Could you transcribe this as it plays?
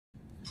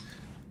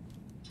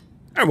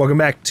Alright, welcome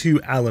back to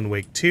Alan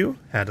Wake 2.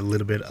 Had a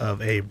little bit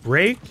of a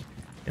break,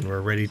 and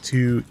we're ready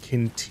to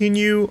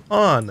continue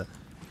on.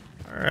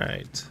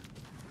 Alright.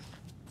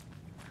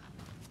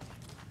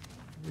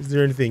 Is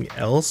there anything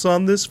else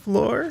on this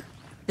floor?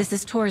 This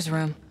is Tor's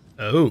room.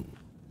 Oh.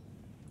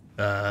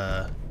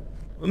 Well,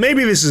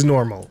 maybe this is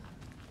normal.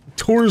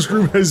 Tor's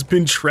room has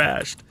been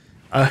trashed.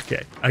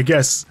 Okay, I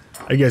guess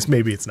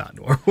maybe it's not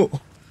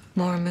normal.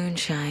 More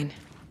moonshine.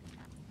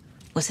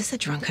 Was this a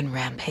drunken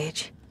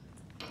rampage?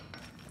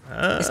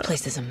 This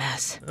place is a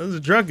mess. I was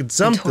drunk at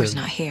something. And Tor's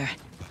not here.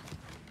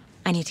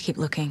 I need to keep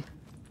looking.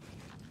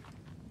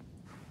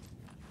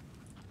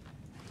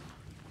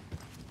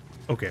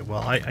 Okay,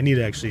 well, I need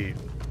to actually...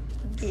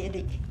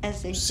 Giddy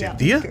as a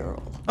Cynthia? young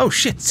girl. Oh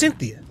shit,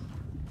 Cynthia!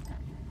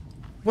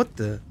 What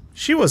the...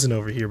 She wasn't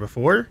over here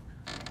before.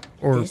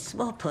 Or This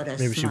will put a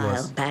maybe she smile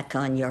was. back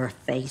on your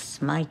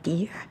face, my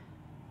dear.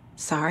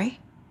 Sorry?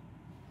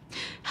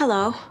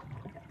 Hello.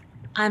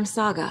 I'm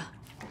Saga.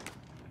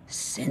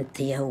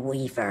 Cynthia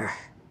Weaver.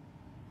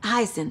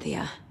 Hi,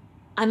 Cynthia.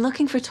 I'm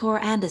looking for Tor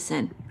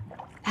Anderson.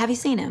 Have you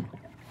seen him?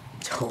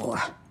 Tor.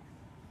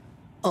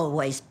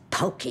 Always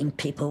poking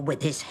people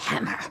with his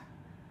hammer.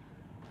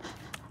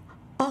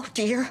 Oh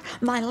dear,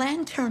 my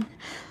lantern.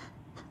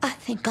 I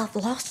think I've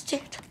lost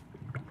it.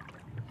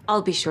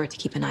 I'll be sure to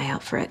keep an eye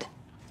out for it.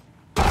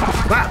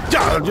 With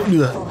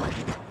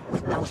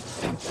no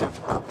sense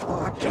of up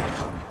or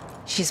down.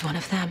 She's one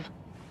of them.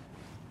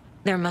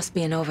 There must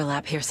be an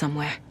overlap here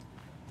somewhere.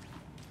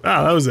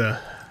 Wow, that was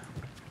a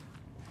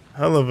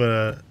hell of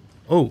a...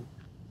 Oh.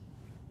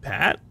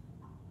 Pat?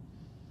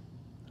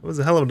 That was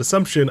a hell of an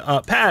assumption.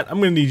 Pat, I'm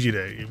gonna need you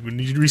to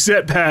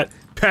reset, Pat.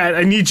 Pat,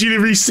 I need you to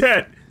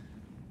reset.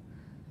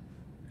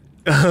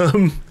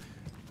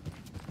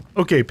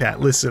 Okay, Pat,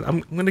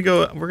 listen,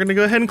 we're gonna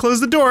go ahead and close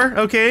the door,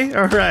 okay?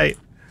 Alright.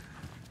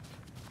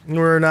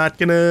 We're not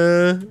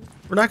gonna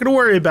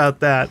worry about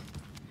that.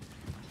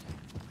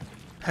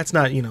 Pat's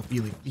not, you know,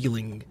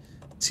 feeling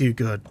too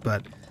good,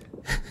 but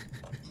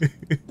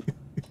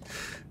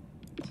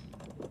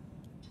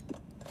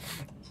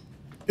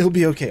it'll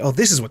be okay. Oh,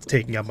 this is what's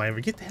taking up my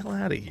memory. Get the hell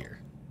out of here.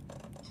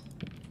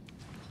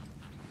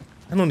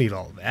 I don't need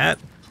all of that.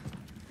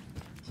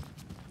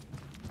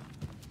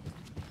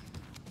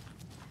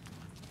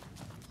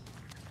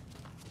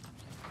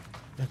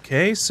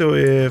 Okay, so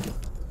let's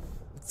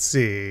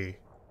see.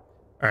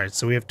 Alright,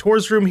 so we have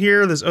Tor's room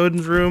here, there's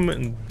Odin's room,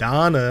 and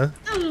Donna.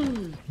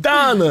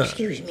 Donna!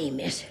 Excuse me,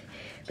 miss,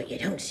 but you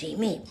don't see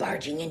me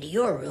barging into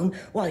your room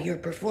while you're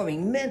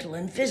performing mental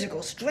and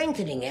physical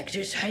strengthening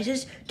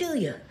exercises, do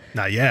you?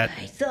 Not yet,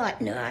 I thought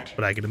not.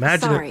 but I can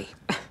imagine it. Sorry.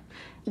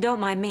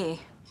 Don't mind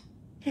me.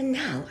 And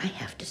now I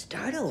have to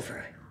start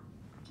over.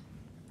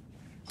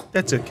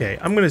 That's okay.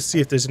 I'm gonna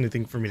see if there's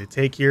anything for me to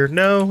take here.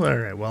 No?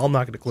 Alright, well, I'm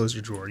not gonna close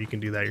your drawer. You can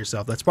do that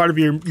yourself. That's part of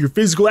your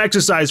physical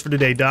exercise for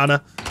today,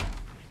 Donna.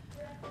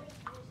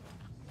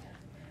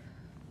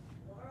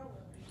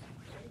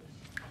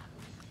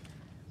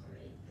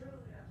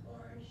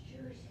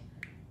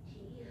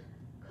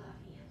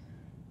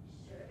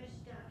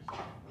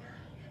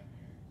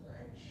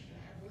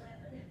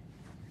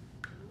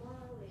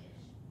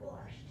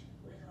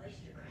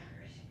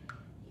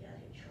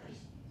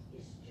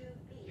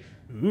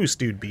 Ooh,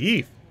 stewed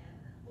beef.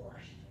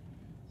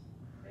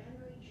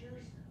 Cranberry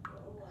juice,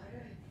 cold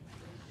water,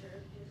 is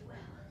served as well.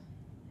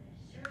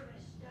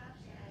 Service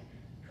stops at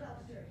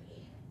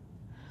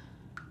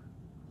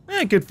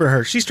 12:30. Good for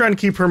her. She's trying to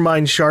keep her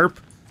mind sharp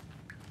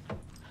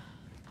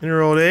in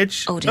her old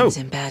age. Odin's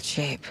in bad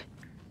shape.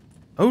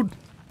 Oh,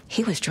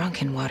 He was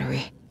drunk and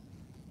watery.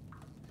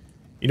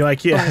 you know, I Or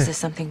is can't. this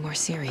something more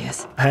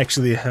serious? I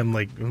actually am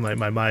like,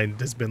 my mind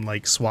has been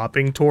like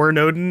swapping Tor and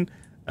Odin.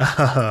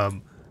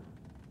 Can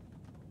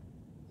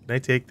I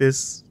take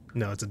this?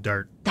 No, it's a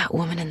dart. That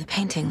woman in the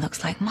painting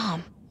looks like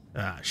Mom.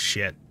 Ah,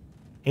 shit.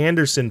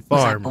 Anderson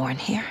Was I Farm, born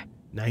here?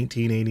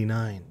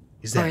 1989.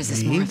 Is that Or is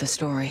this me? more of the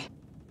story?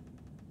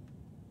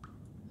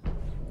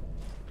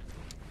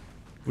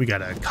 We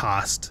gotta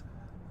accost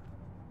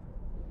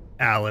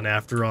Alan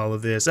after all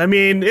of this. I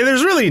mean,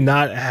 there's really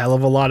not a hell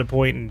of a lot of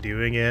point in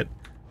doing it,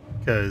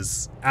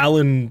 because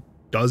Alan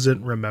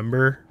doesn't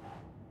remember.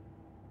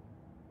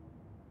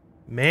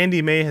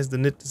 Mandy May has the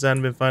knit design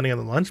I've been finding on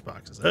the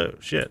lunchboxes. Oh,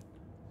 shit.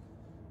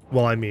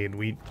 Well, I mean,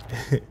 we...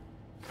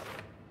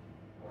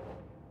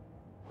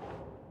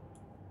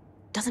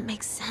 Doesn't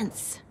make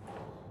sense.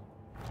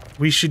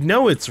 we should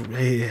know it's...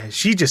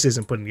 She just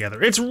isn't putting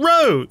together. It's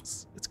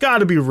Rose! It's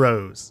gotta be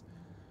Rose.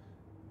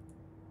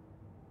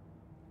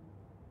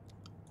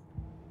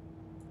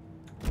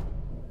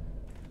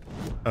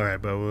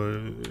 Alright, but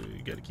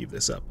we gotta keep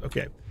this up.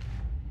 Okay.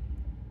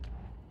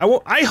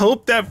 I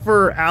hope that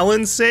for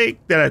Alan's sake,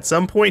 that at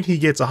some point he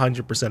gets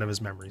 100% of his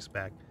memories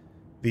back.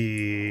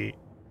 I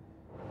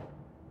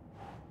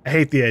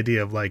hate the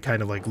idea of like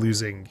kind of like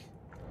losing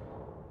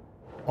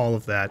all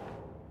of that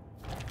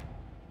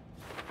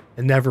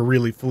and never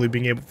really fully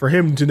being able, for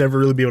him to never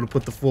really be able to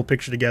put the full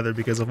picture together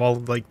because of all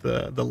of like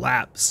the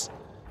lapse.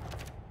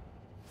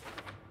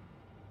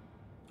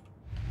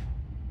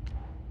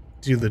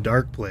 to the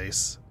dark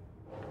place.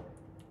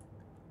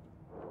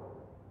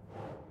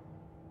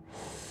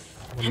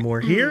 One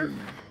more here.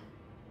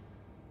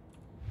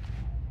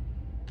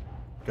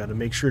 Gotta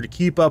make sure to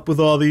keep up with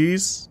all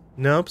these.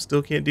 Nope,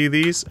 still can't do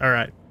these.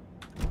 Alright.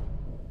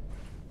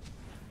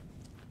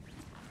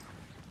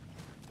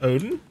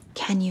 Odin?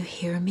 Can you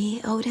hear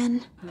me,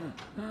 Odin?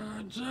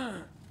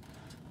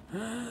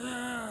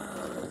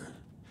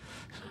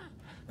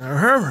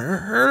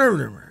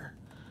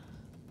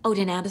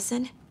 Odin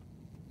Anderson?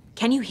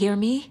 Can you hear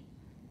me?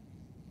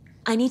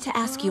 I need to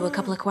ask you a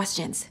couple of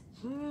questions.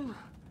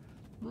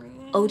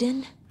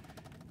 Odin?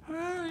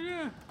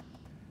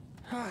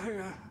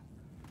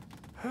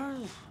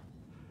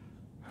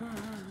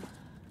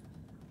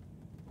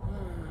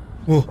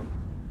 Whoa.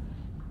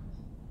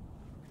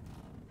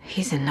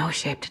 He's in no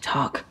shape to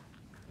talk.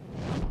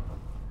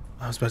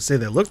 I was about to say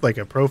that looked like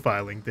a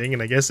profiling thing,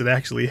 and I guess it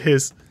actually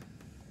is.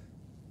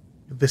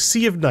 The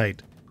Sea of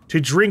Night. To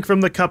drink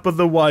from the cup of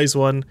the Wise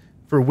One,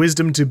 for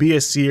wisdom to be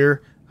a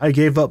seer, I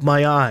gave up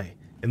my eye,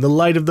 and the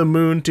light of the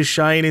moon to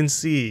shine and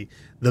see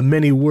the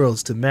many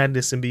worlds to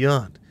madness and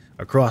beyond.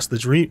 Across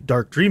the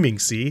dark dreaming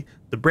sea,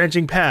 the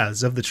branching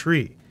paths of the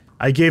tree.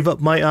 I gave up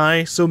my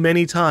eye so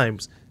many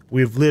times.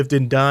 We have lived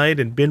and died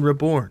and been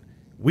reborn.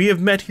 We have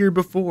met here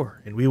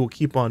before, and we will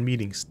keep on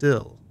meeting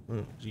still.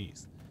 Oh,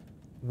 jeez.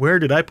 Where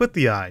did I put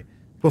the eye?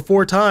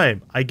 Before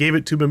time, I gave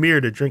it to Mimir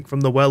to drink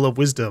from the well of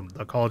wisdom,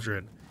 the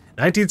cauldron.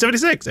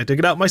 1976, I took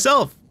it out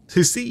myself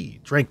to see,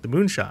 drank the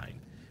moonshine.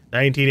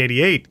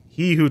 1988,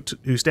 he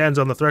who stands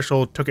on the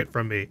threshold took it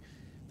from me.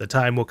 The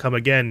time will come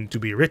again to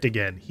be writ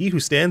again, he who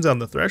stands on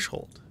the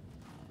threshold.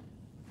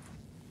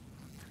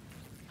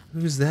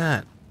 Who's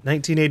that?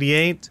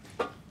 1988?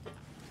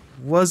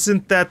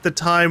 Wasn't that the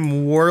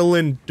time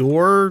Warlin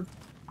Door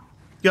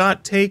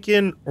got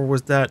taken? Or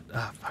was that...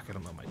 Ah, fuck, I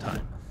don't know my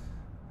time.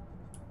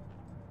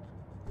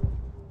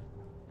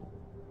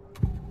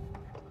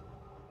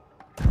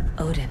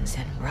 Odin's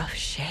in rough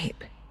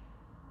shape.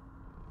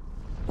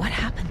 What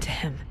happened to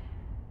him?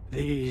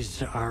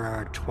 These are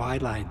our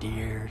twilight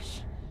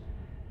years.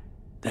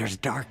 There's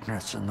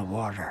darkness in the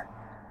water.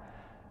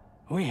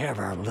 We have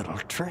our little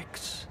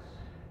tricks.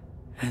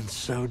 And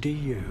so do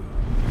you.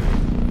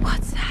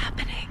 What's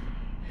happening?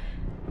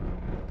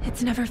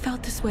 It's never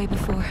felt this way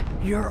before.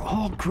 You're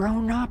all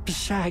grown up,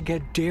 Saga,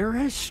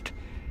 dearest.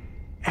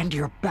 And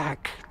you're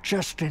back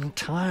just in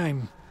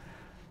time.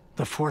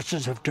 The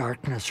forces of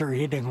darkness are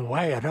eating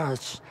away at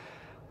us.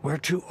 We're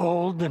too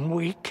old and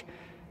weak.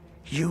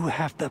 You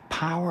have the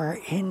power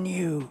in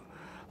you,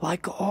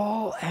 like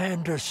all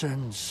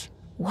Andersons.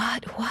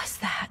 What was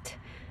that?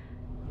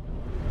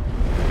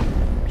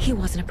 He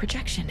wasn't a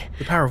projection.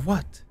 The power of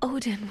what?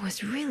 Odin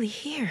was really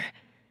here.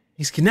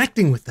 He's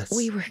connecting with us.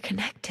 We were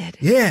connected.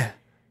 Yeah.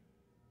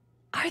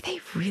 Are they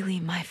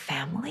really my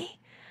family?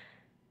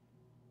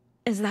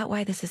 Is that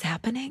why this is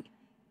happening?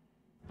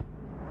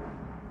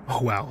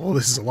 Oh wow! Oh,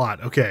 this is a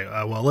lot. Okay,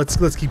 well let's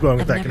keep going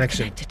with that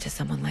connection. I've never connected to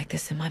someone like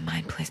this in my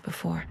mind place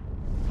before.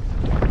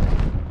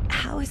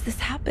 How is this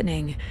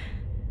happening?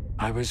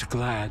 I was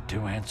glad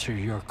to answer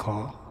your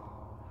call.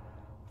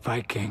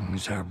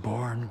 Vikings are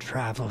born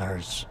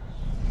travelers.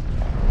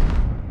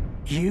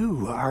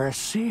 You are a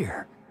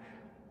seer.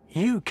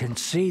 You can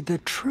see the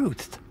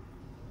truth.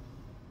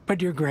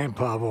 But your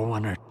grandpa will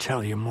want to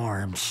tell you more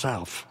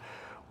himself.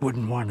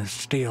 Wouldn't want to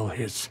steal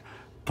his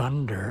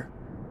thunder.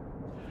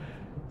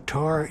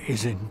 Tor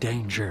is in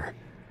danger.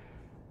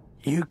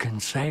 You can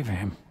save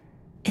him.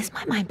 Is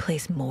my mind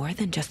place more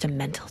than just a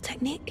mental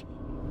technique?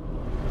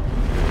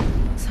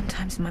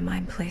 Sometimes my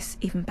mind place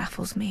even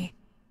baffles me.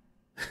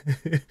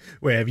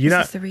 Wait, have you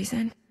not... Is this the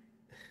reason?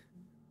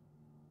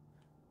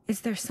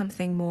 Is there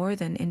something more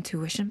than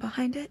intuition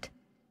behind it?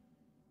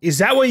 Is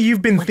that what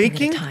you've been One thing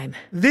thinking? at a time.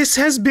 This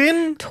has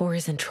been... Tor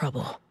is in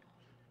trouble.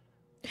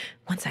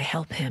 Once I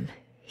help him,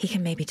 he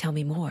can maybe tell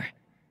me more.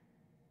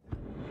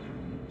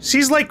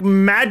 She's like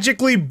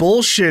magically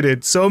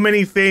bullshitted so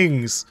many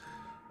things.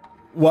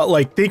 What,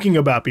 like thinking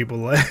about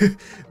people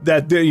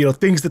that, you know,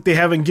 things that they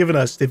haven't given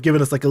us. They've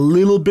given us like a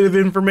little bit of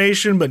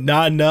information, but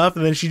not enough.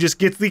 And then she just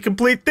gets the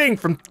complete thing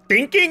from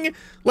thinking.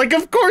 Like,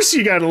 of course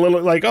you got a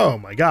little, like, oh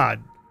my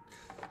God.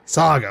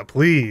 Saga,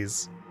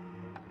 please.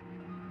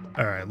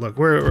 All right, look,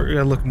 we're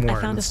gonna look more.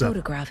 I found a stuff.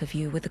 photograph of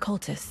you with the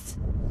cultists.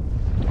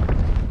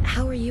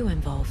 How are you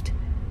involved?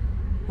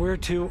 We're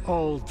too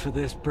old for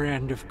this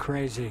brand of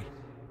crazy,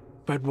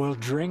 but we'll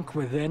drink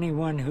with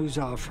anyone who's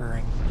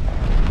offering.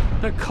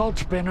 The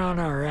cult's been on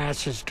our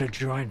asses to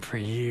join for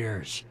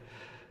years,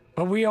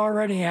 but we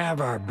already have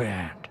our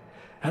band,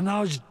 and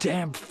those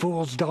damn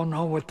fools don't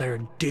know what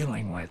they're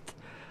dealing with.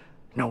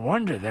 No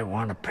wonder they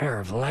want a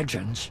pair of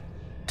legends.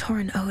 Tor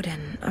and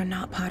Odin are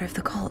not part of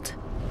the cult.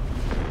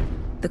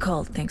 The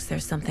cult thinks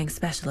there's something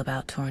special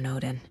about Tor and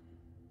Odin.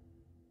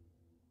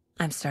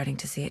 I'm starting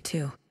to see it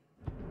too.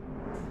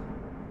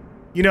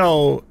 You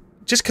know,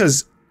 just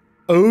because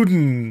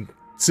Odin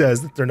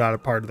says that they're not a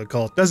part of the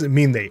cult doesn't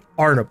mean they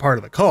aren't a part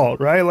of the cult,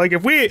 right? Like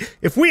if we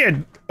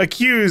had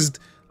accused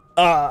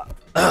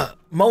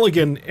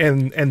Mulligan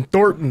and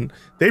Thornton,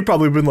 they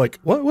probably been like,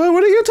 what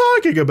are you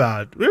talking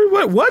about?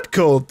 What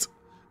cult?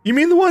 You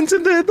mean the ones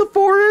in the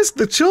forest?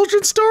 The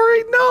children's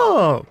story?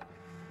 No.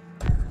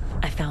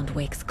 I found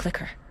Wake's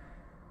clicker.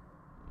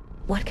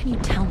 What can you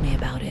tell me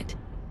about it?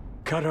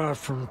 Cut off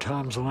from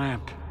Tom's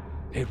lamp.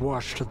 It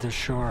washed to the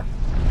shore.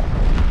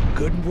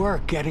 Good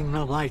work getting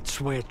the light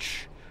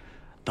switch.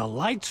 The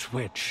light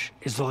switch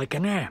is like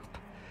an amp.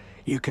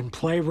 You can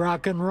play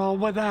rock and roll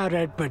without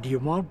it, but you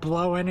won't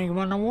blow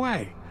anyone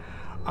away.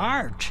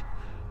 Art,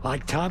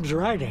 like Tom's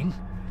writing,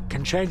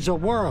 can change the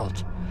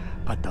world,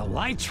 but the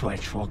light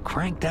switch will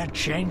crank that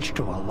change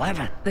to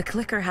 11. The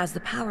clicker has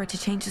the power to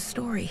change the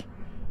story.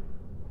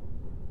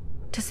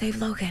 To save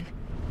Logan.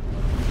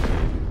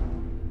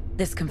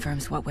 This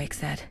confirms what Wake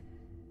said.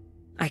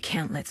 I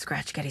can't let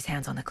Scratch get his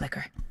hands on the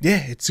clicker.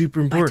 Yeah, it's super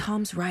important. By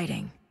Tom's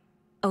writing,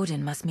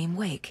 Odin must mean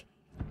Wake.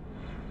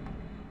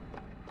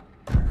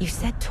 You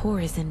said Tor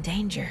is in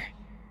danger.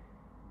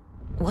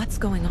 What's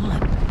going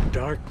on?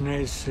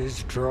 Darkness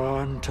is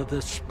drawn to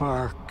the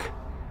spark.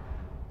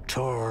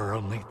 Tor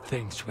only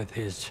thinks with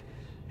his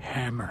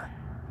hammer,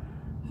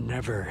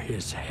 never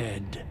his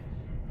head.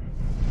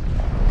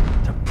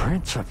 The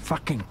Prince of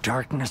fucking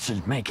Darkness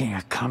is making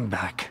a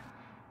comeback.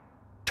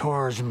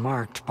 Tor's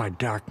marked by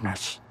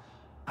darkness.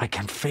 I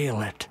can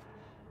feel it.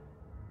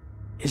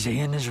 Is he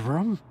in his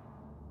room?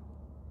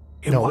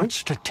 It No.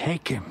 wants to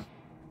take him,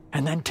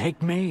 and then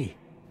take me.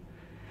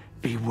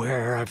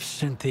 Beware of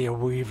Cynthia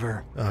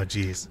Weaver. Oh,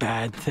 jeez.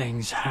 Bad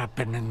things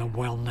happen in the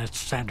wellness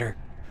center.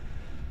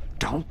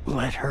 Don't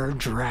let her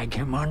drag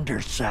him under,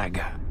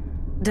 Saga.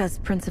 Does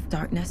Prince of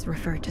Darkness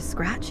refer to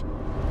Scratch?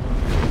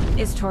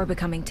 Is Tor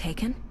becoming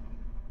taken?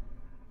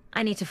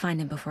 I need to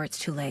find him before it's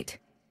too late.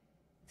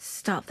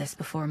 Stop this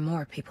before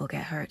more people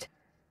get hurt.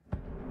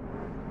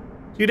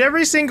 Dude,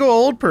 every single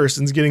old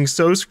person's getting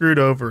so screwed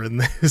over in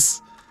this.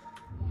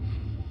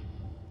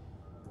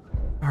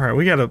 Alright,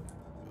 we gotta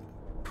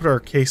put our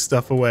case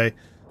stuff away.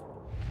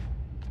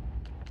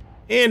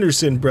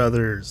 Anderson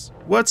brothers.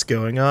 What's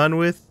going on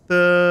with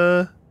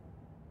everybody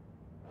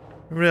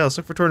else?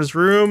 Look for Tor in his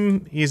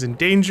room. He's in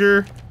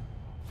danger.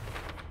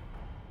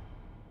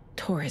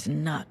 Tor is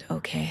not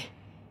okay.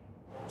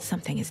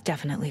 Something is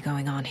definitely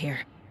going on here.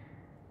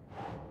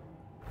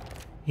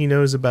 He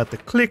knows about the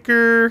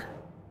clicker.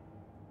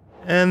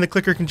 And the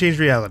clicker can change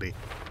reality.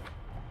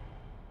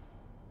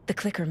 The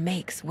clicker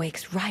makes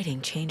Wake's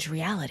writing change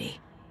reality.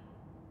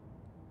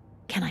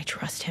 Can I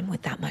trust him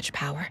with that much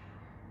power?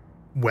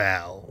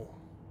 Well,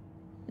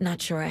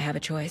 Not sure I have a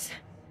choice.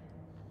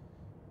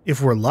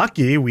 if we're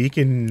lucky, we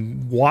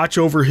can watch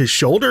over his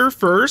shoulder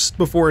first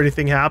before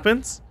anything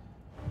happens.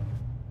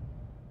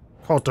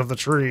 Cult of the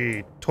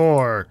Tree,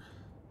 Tor.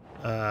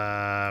 We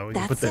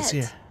can put this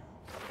here.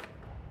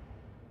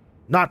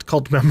 Not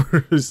cult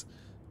members.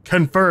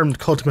 Confirmed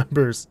cult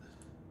members.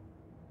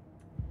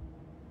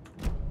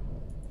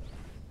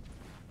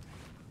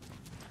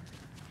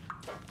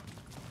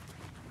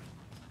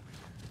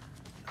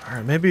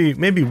 Alright,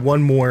 maybe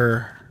one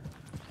more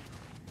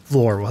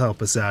floor will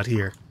help us out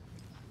here.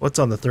 What's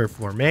on the third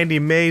floor? Mandy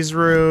May's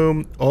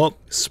room. Oh,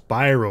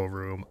 Spiral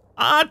room.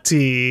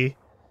 Ati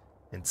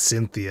and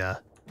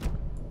Cynthia.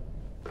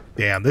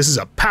 Damn, this is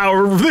a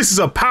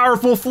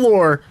powerful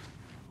floor.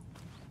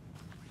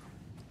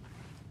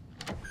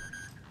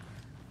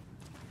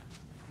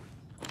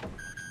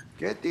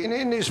 Getting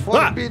in is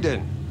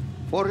forbidden,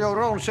 for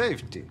your own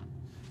safety.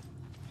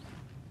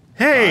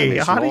 Hey, Time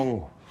is Ati.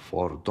 long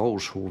for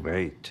those who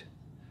wait,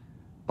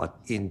 but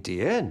in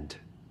the end,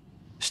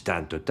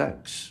 stand to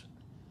thanks.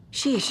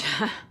 Sheesh,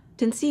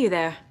 didn't see you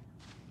there.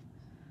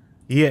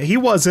 Yeah, he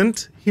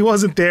wasn't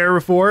there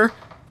before.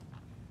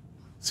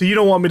 So you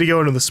don't want me to go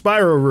into the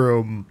Spiral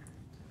room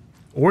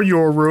or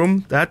your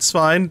room? That's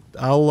fine.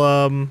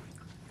 I'll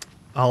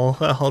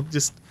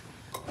just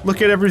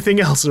look at everything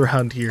else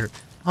around here.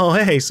 Oh,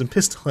 hey, some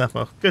pistol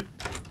ammo.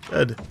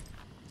 Good.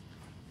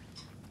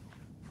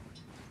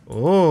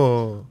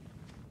 Oh,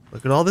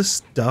 look at all this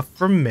stuff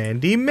from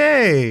Mandy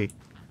May.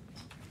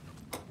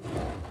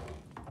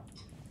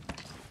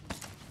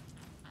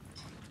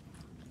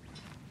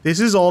 This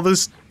is all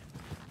this.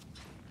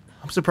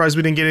 I'm surprised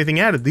we didn't get anything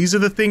added. These are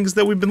the things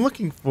that we've been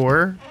looking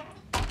for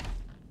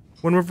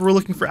whenever we're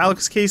looking for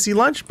Alex Casey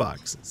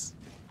lunchboxes.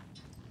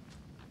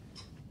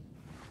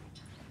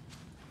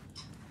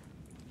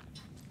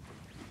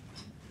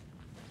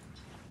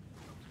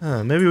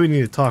 Maybe we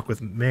need to talk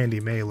with Mandy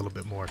May a little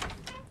bit more.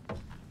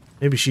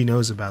 Maybe she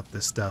knows about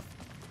this stuff.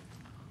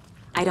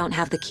 I don't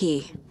have the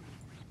key.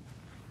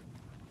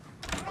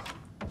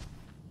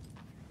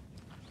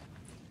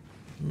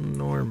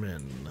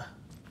 Norman.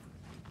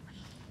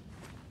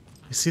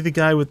 You see the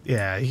guy with...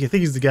 Yeah, I think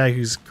he's the guy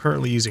who's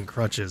currently using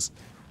crutches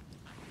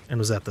and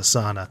was at the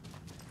sauna.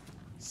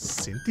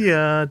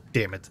 Cynthia.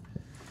 Damn it.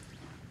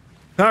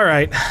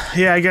 Alright.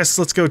 Yeah, I guess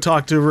let's go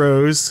talk to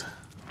Rose.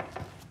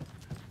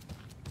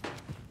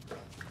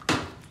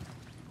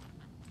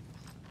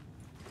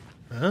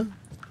 Huh?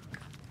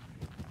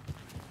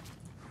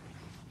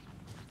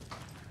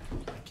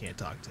 I can't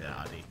talk to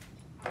Adi.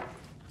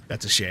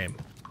 That's a shame.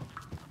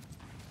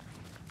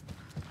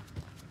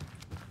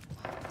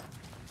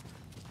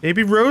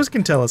 Maybe Rose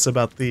can tell us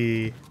about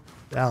the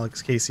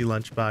Alex Casey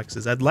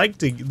lunchboxes. I'd like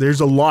to. There's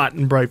a lot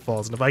in Bright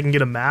Falls, and if I can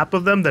get a map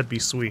of them, that'd be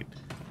sweet.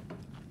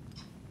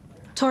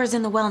 Tor's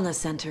in the wellness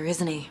center,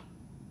 isn't he?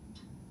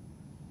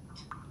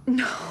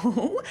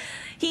 No,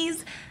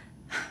 he's...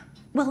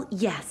 Well,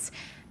 yes,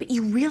 but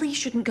you really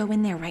shouldn't go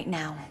in there right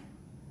now.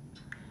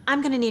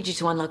 I'm gonna need you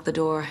to unlock the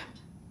door.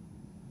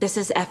 This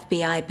is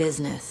FBI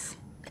business.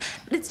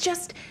 But it's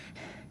just...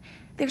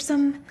 There's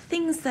some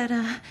things that,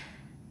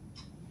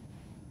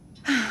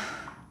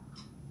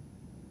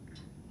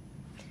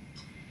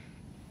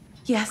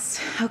 Yes,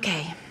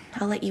 okay.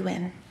 I'll let you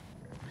in.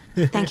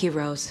 Thank you,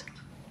 Rose.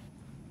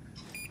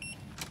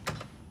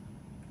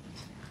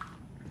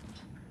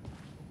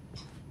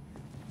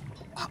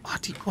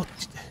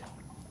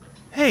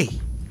 Hey,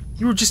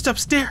 you were just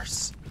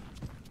upstairs.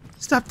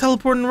 Stop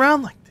teleporting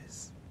around like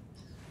this.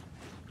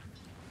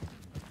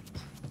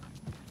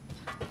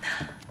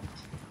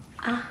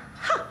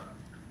 Aha!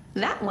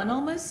 That one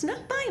almost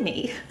snuck by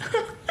me.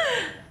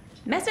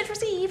 Message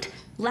received,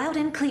 loud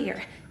and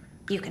clear.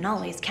 You can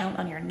always count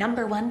on your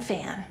 #1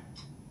 fan.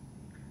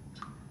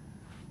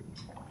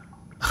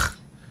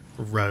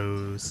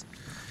 Rose.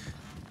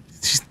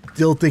 She's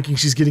still thinking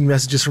she's getting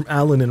messages from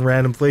Alan in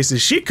random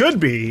places. She could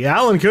be.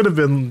 Alan could have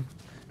been.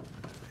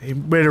 He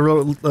made a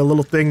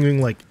little thing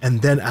like,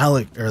 and then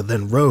Alec, or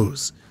then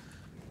Rose.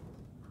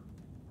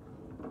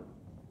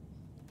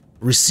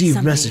 Received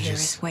Somebody messages. here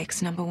is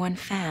Wake's #1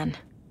 fan.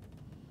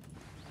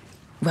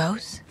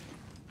 Rose?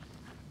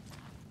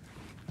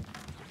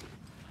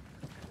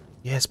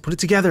 Yes, put it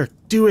together.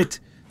 Do it.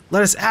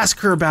 Let us ask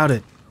her about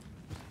it.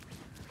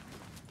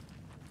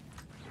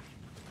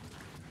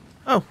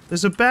 Oh,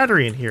 there's a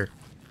battery in here.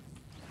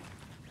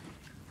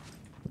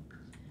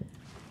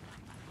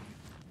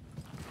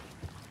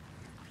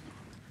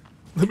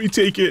 Let me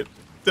take it.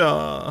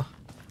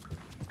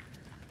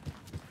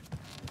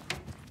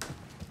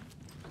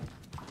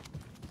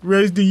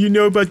 Rose, do you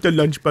know about the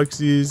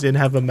lunchboxes and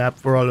have a map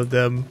for all of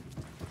them?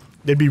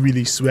 That'd be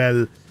really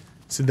swell.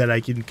 So that I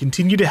can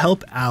continue to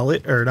help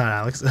Alex, or not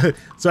Alex,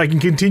 so I can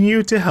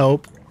continue to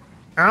help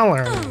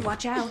Alan.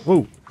 Watch out.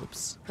 Whoa,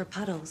 oops. For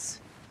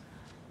puddles.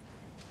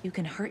 You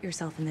can hurt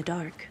yourself in the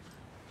dark.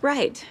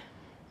 Right.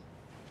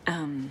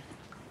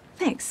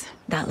 Thanks.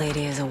 That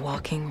lady is a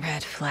walking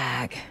red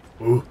flag.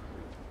 Ooh.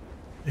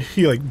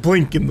 You like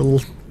blink and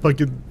the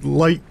fucking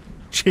light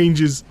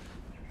changes.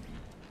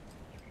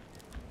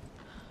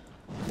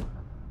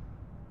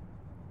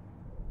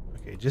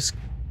 Okay, just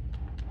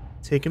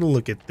taking a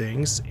look at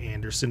things.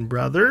 Anderson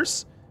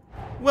Brothers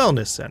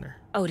Wellness Center.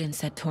 Odin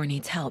said Tor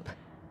needs help.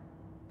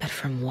 But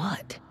from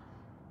what?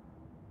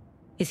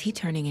 Is he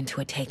turning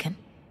into a Taken?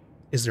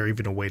 Is there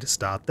even a way to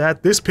stop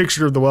that? This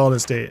picture of the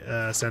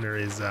Wellness Center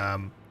is,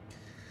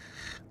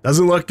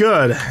 doesn't look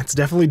good. It's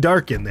definitely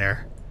dark in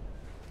there.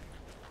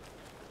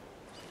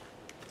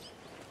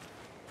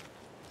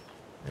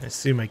 I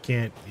assume I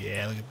can't.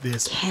 Yeah, look at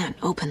this. Can't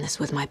open this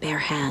with my bare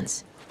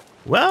hands.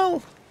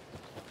 Well,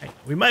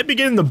 we might be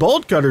getting the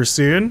bolt cutter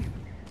soon.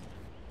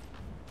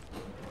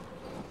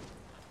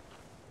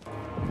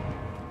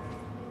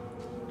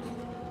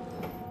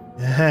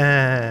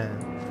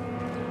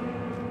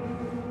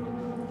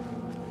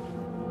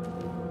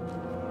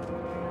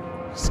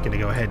 Just gonna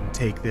go ahead and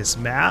take this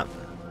map.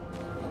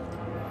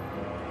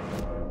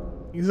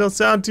 These don't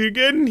sound too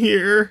good in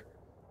here.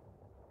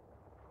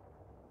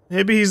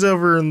 Maybe he's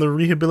over in the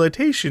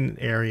rehabilitation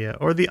area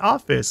or the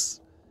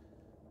office.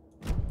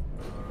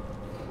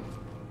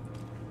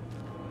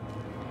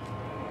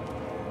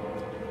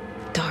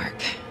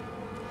 Dark.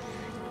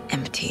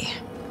 Empty.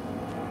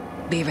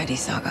 Be ready,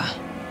 Saga.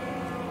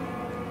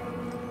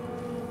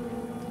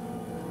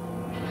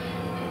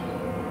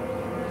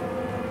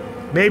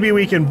 Maybe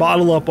we can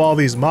bottle up all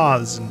these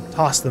moths and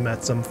toss them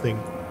at something.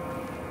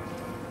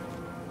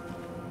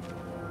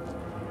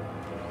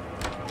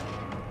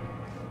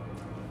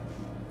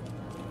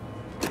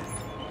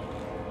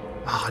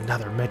 Ah,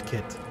 another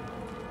medkit.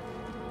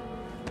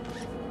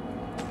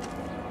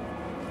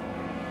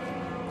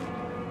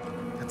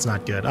 That's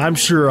not good. I'm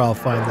sure I'll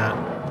find that.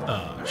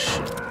 Oh,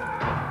 shit.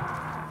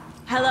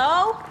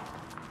 Hello?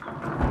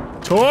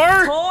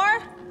 Tor?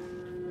 Tor?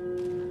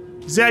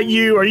 Is that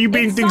you? Are you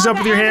beating It's things up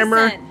with Saga your hammer?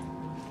 Anderson.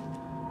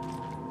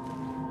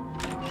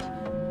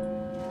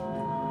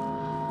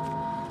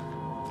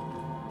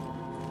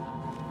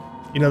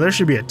 You know, there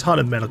should be a ton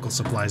of medical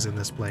supplies in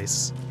this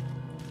place.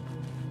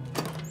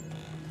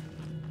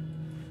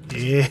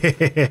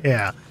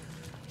 Yeah.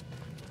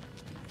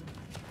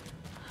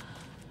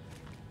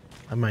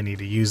 I might need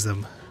to use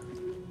them.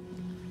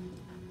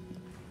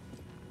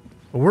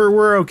 But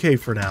we're okay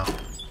for now. What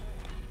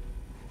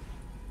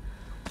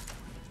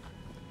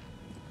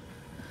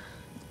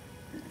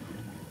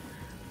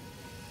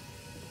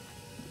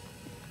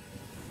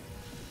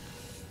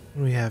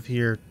do we have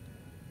here?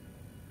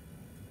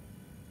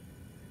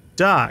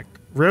 Doc,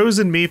 Rose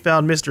and me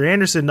found Mr.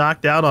 Anderson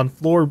knocked out on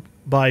floor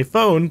by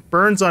phone,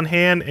 burns on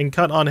hand and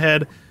cut on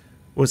head,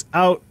 was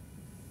out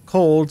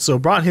cold, so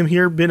brought him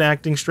here, been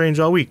acting strange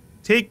all week.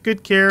 Take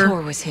good care.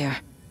 Tor was here.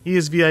 He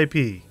is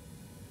VIP.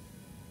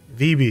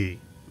 VB.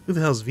 Who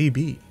the hell's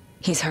VB?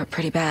 He's hurt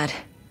pretty bad.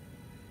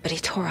 But he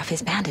tore off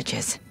his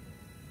bandages.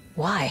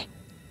 Why?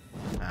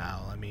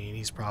 Well, I mean,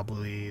 he's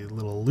probably a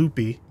little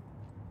loopy.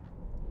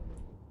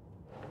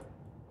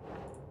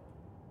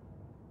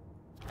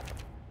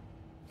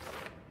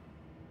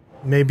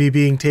 Maybe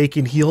being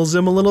taken heals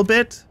him a little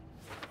bit?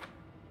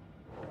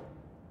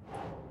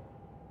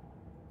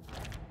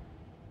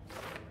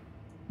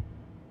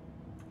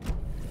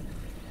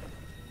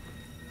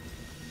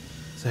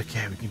 It's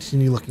okay, we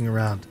continue looking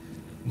around.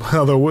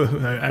 Although,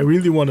 I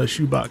really want a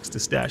shoebox to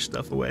stash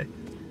stuff away.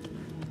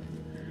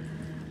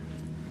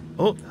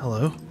 Oh,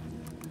 hello.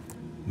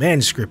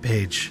 Manuscript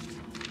page.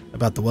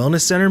 About the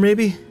wellness center,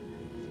 maybe?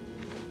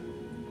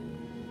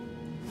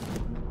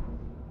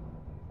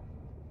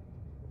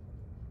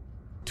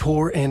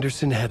 Tor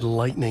Anderson had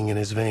lightning in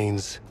his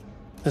veins.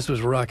 This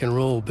was rock and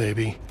roll,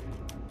 baby.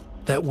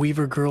 That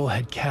Weaver girl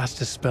had cast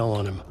a spell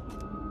on him.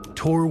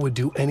 Tor would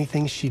do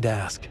anything she'd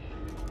ask.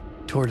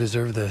 Tor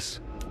deserved this.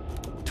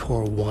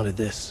 Tor wanted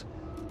this.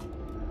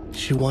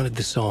 She wanted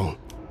the song.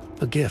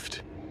 A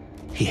gift.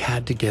 He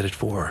had to get it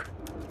for her.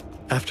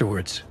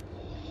 Afterwards,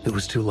 it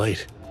was too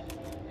late.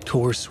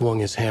 Tor swung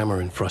his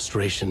hammer in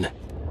frustration.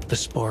 The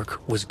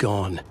spark was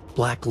gone.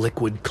 Black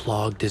liquid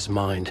clogged his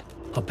mind.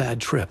 A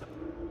bad trip.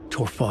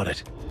 Tor fought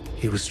it.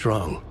 He was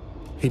strong.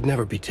 He'd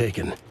never be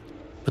taken.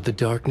 But the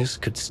darkness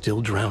could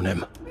still drown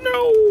him.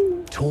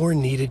 No! Tor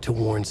needed to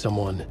warn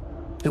someone.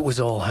 It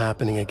was all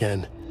happening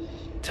again.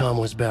 Tom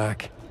was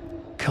back.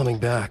 Coming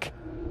back.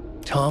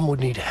 Tom would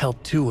need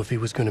help too if he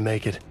was going to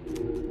make it.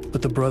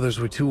 But the brothers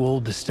were too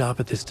old to stop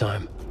it this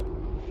time.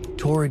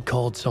 Tor had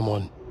called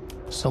someone.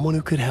 Someone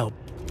who could help.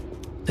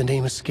 The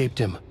name escaped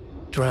him.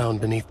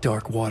 Drowned beneath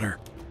dark water.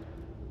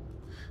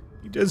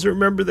 He doesn't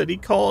remember that he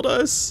called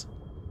us.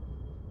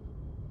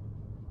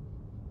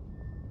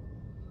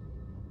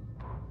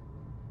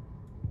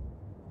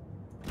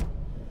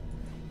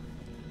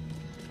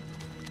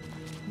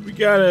 We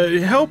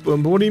gotta help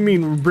him, but what do you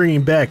mean we're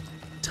bringing back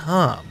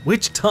Tom?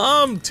 Which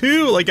Tom,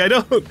 too? Like, I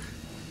don't...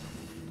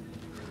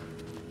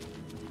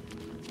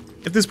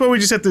 At this point, we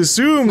just have to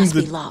assume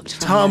the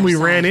Tom we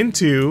ran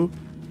into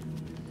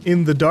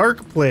in the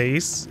dark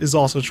place is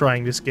also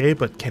trying to escape,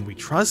 but can we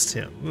trust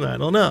him? I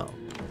don't know.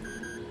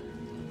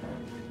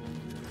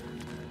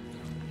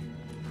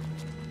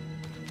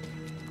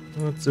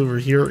 What's over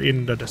here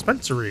in the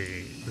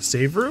dispensary? The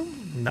save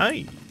room?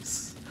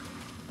 Nice.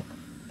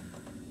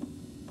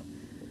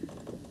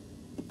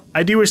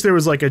 I do wish there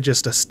was like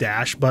just a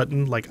stash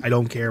button, like I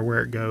don't care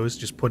where it goes,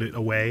 just put it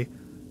away.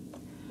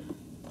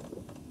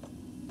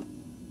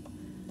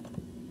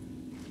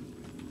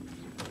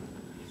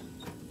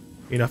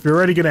 You know, if you're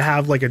already going to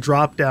have like a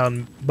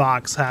drop-down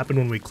box happen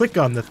when we click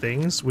on the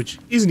things, which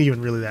isn't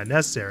even really that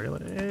necessary,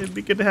 it'd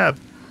be good to have.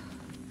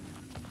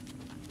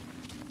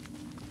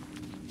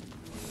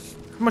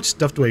 How much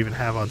stuff do I even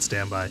have on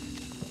standby?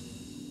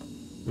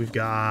 We've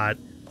got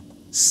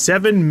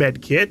 7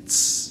 med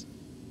kits,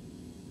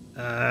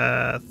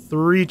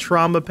 3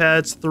 trauma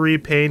pads, 3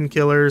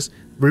 painkillers.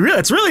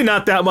 It's really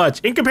not that much.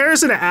 In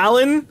comparison to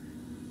Alan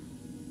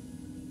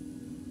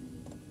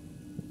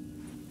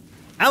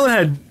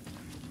had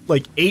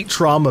like 8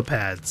 trauma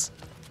pads.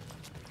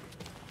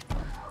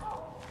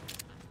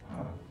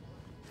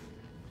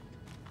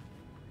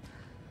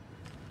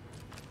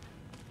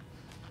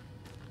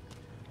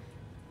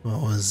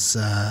 What was,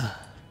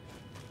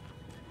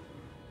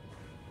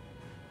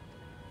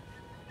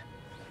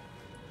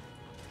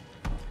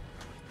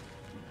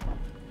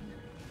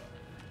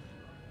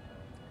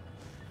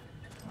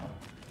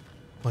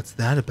 what's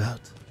that about?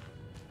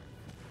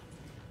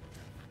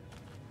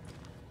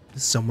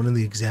 Is someone in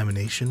the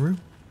examination room?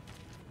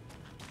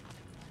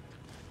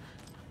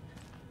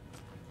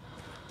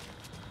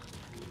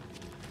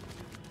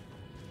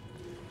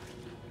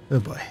 Oh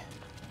boy.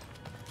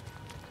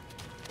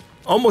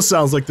 Almost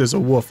sounds like there's a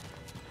wolf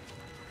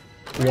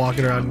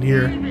walking around in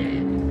here.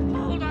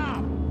 Hold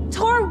up!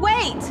 Tor,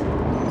 wait!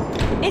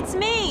 It's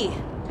me!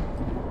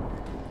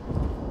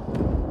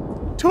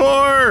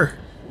 Tor!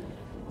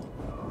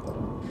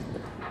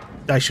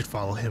 I should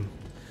follow him.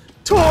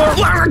 Tor!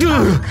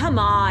 Oh, come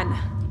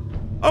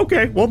on!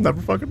 Okay, well,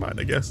 never fucking mind,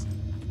 I guess.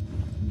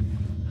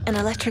 An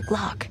electric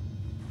lock.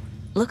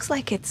 Looks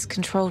like it's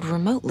controlled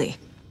remotely.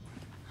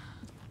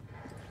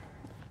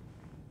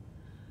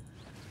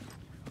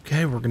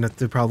 Okay, we're gonna have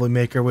to probably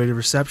make our way to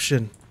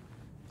reception.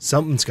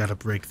 Something's gotta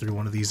break through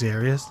one of these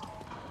areas.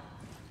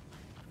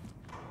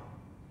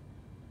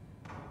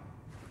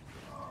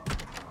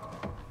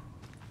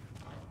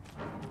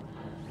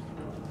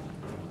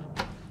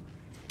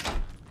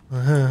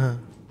 We're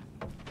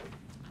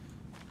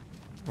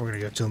gonna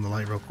go chill in the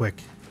light real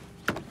quick.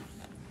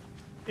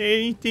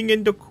 Anything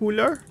in the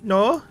cooler?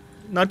 No?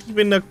 Not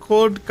even a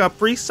cold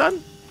Capri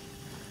Sun?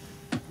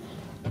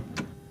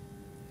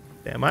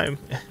 Damn, I'm...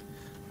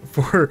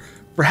 For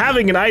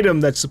having an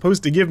item that's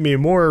supposed to give me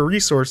more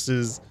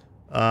resources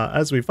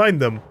as we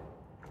find them.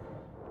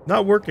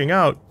 Not working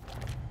out.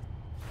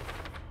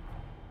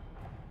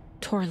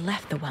 Tor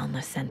left the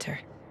wellness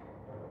center.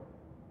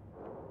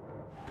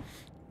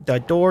 The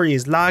door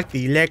is locked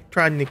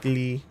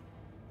electronically.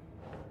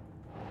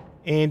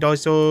 And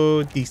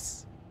also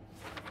this.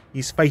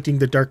 He's fighting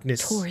the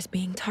darkness. Tor is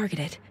being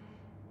targeted.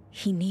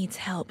 He needs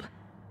help.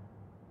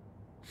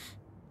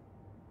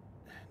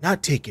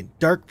 Not taken.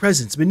 Dark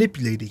presence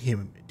manipulating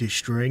him.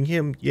 Destroying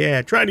him.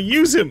 Yeah, trying to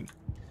use him.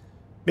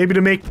 Maybe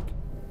to make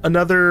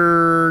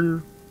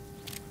another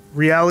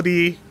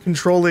reality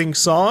controlling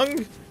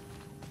song?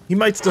 He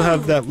might still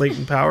have that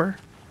latent power.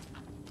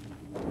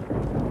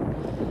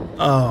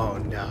 Oh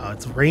no,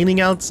 it's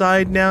raining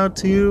outside now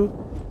too.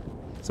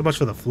 So much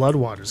for the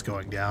floodwaters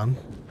going down.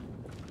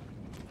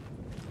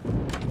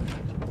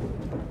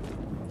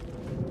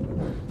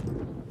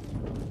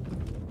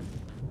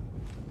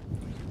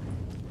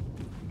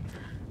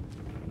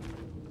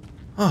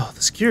 Oh,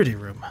 the security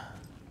room.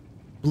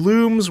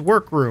 Bloom's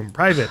workroom,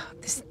 private.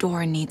 This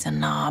door needs a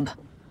knob.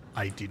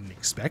 I didn't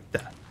expect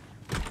that.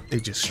 They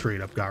just straight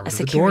up got rid A of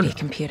the door. security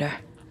computer.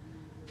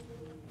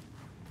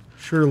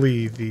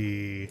 Surely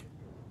the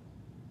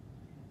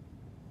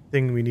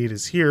thing we need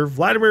is here.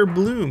 Vladimir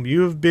Bloom,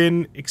 you have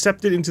been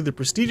accepted into the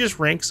prestigious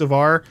ranks of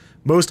our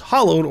most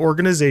hallowed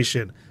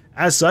organization.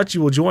 As such,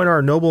 you will join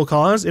our noble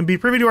cause and be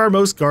privy to our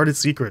most guarded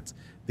secrets.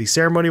 The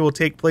ceremony will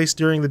take place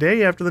during the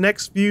day after the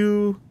next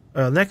new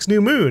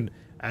moon,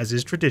 as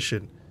is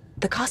tradition.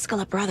 The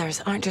Koskela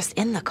brothers aren't just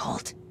in the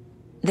cult.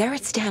 They're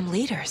its damn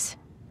leaders.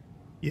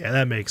 Yeah,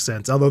 that makes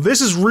sense. Although this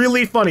is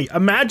really funny.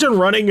 Imagine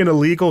running an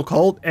illegal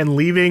cult and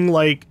leaving,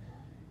 like,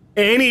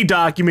 any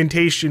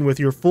documentation with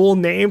your full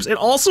names and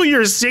also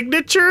your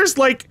signatures.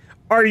 Like,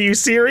 are you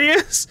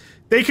serious?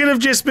 They could have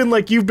just been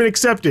like, you've been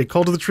accepted.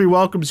 Cult of the Tree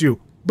welcomes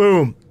you.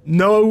 Boom.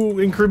 No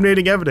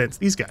incriminating evidence.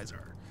 These guys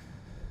are.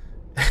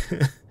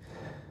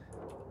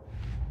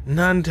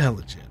 Not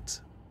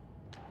intelligent.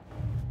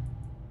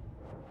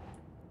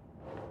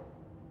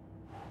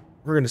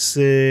 We're going to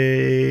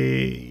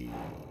say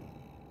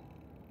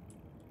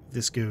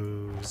this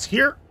goes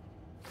here.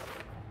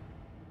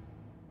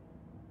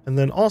 And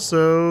then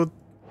also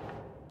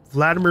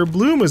Vladimir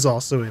Bloom is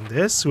also in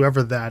this,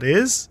 whoever that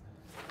is.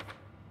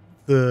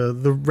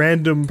 The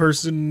random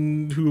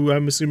person who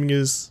I'm assuming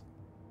is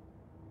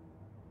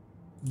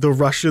the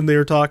Russian they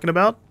were talking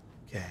about.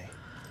 Okay.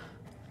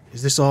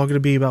 Is this all going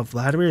to be about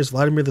Vladimir? Is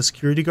Vladimir the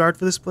security guard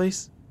for this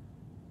place?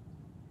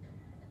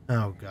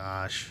 Oh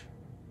gosh.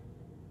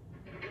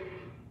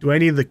 Do I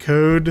need the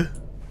code?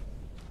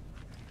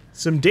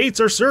 Some dates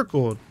are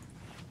circled.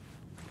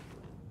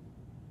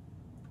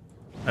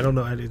 I don't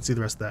know. I didn't see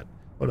the rest of that.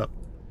 Hold up.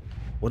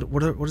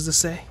 What does this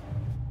say?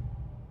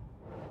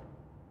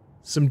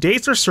 Some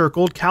dates are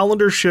circled.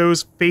 Calendar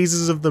shows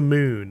phases of the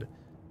moon.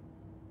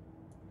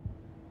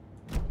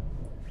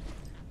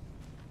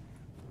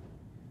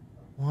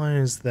 Why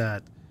is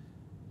that?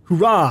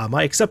 Hurrah!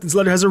 My acceptance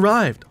letter has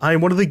arrived. I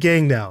am one of the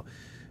gang now.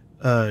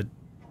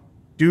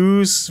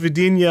 Do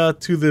svidinya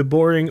to the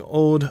boring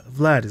old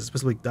Vlad. It's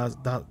supposed to be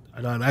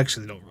I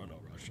actually don't know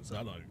Russian, so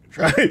I'm not even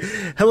gonna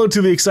try. Hello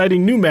to the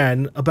exciting new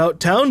man about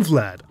town,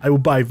 Vlad. I will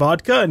buy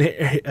vodka and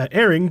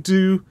herring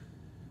to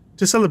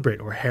celebrate,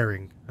 or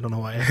herring. I don't know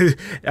why.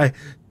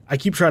 I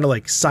keep trying to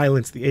like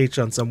silence the H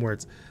on some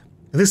words.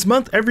 This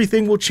month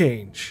everything will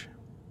change.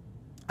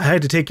 I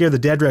had to take care of the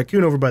dead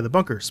raccoon over by the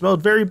bunker.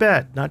 Smelled very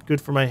bad. Not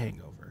good for my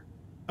hangover.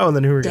 Oh, and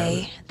then who are we?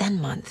 Day,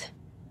 then month.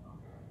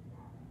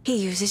 He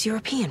uses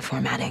European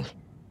formatting.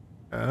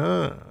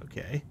 Oh,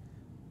 okay.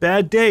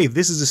 Bad day.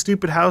 This is a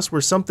stupid house where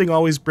something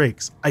always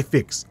breaks. I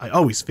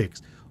always fix.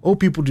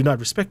 Old people do not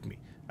respect me.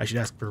 I should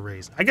ask for a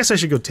raise. I guess I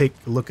should go take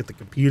a look at the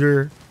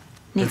computer.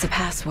 Needs a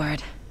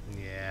password.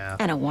 Yeah.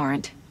 And a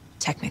warrant,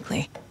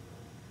 technically.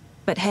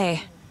 But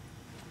hey,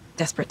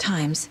 desperate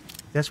times.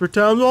 Desperate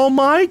times? Oh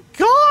my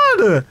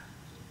god!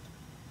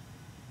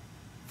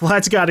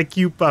 Vlad's got a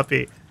cute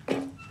puppy.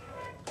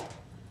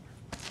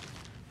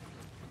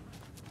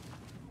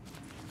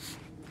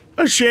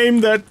 A shame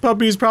that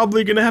puppy's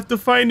probably gonna have to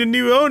find a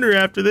new owner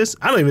after this.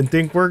 I don't even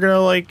think we're gonna,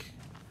 like,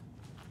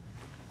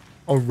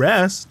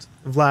 arrest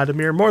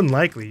Vladimir. More than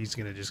likely, he's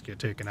gonna just get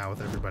taken out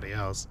with everybody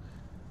else.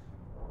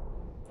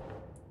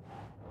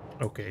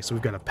 Okay, so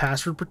we've got a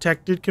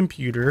password-protected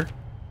computer.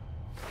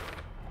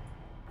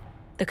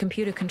 The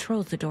computer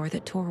controls the door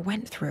that Tor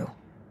went through.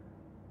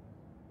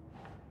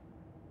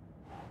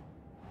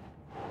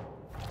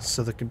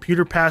 So the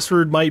computer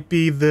password might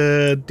be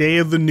the day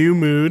of the new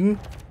moon.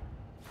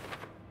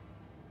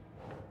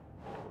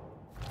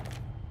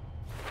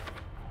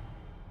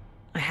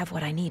 I have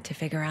what I need to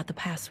figure out the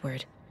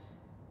password.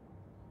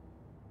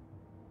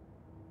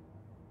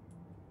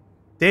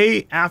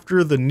 Day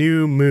after the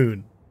new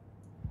moon.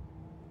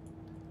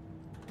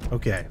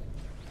 Okay.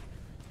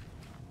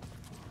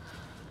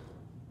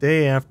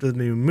 Day after the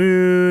new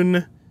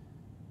moon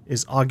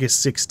is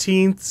August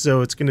 16th,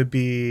 so it's going to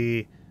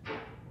be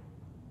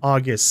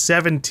August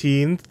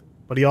 17th,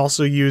 but he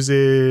also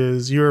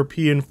uses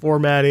European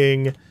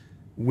formatting,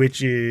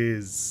 which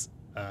is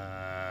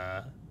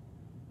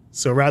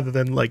so rather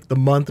than like the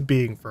month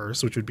being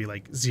first, which would be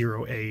like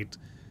 08,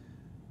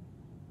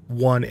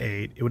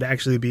 1/8. It would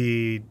actually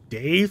be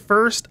day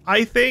first,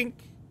 I think.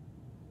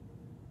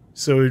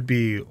 So it would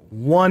be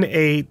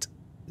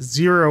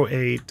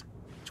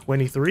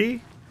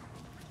 180823.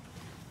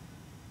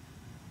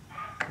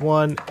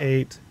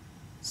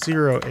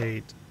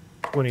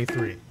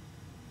 180823.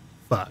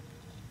 Fuck.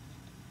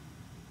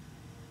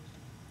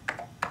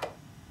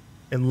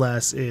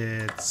 Unless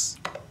it's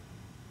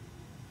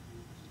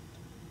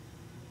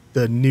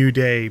the new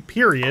day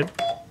period.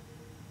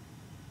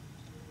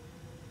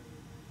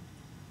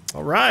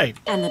 All right.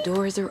 And the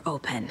doors are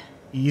open.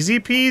 Easy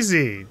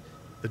peasy.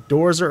 The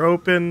doors are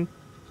open.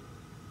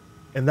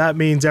 And that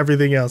means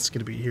everything else is going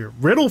to be here.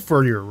 Riddle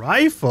for your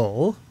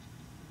rifle.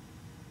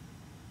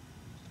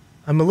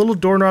 I'm a little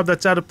doorknob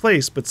that's out of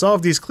place, but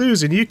solve these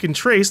clues and you can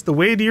trace the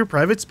way to your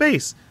private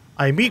space.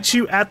 I meet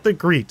you at the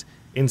greet,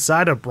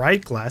 inside a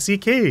bright glassy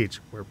cage,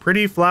 where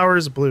pretty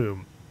flowers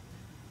bloom.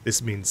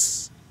 This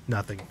means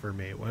nothing for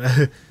me.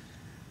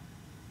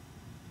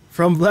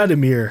 From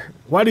Vladimir,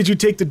 why did you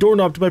take the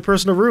doorknob to my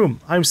personal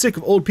room? I'm sick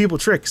of old people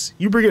tricks.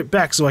 You bring it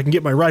back so I can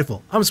get my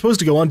rifle. I'm supposed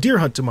to go on deer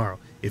hunt tomorrow.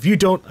 If you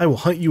don't, I will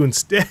hunt you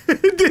instead. And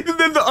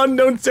then the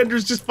unknown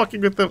sender's just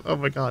fucking with them. Oh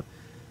my god.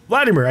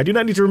 Vladimir, I do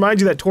not need to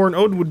remind you that Tor and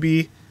Odin would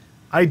be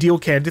ideal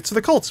candidates for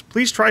the cults.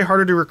 Please try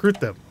harder to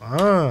recruit them.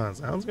 Ah,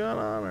 sounds good on.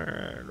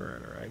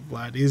 Alright.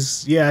 Vlad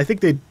is... Yeah, I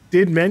think they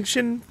did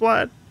mention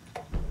Vlad.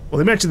 Well,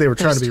 they mentioned they were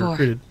trying to be Tor.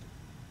 recruited.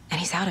 And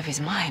he's out of his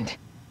mind.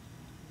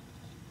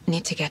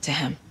 Need to get to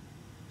him.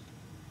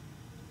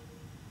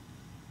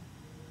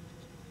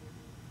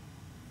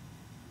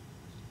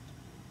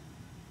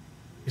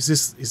 Is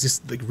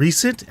this like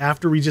recent?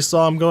 After we just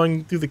saw him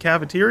going through the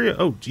cafeteria?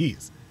 Oh,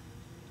 jeez.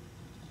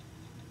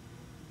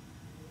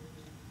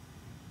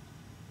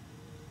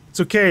 It's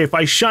okay, if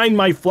I shine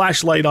my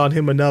flashlight on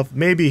him enough,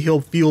 maybe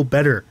he'll feel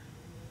better.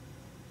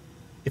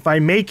 If I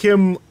make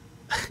him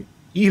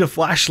eat a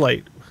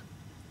flashlight,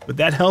 would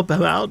that help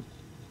him out?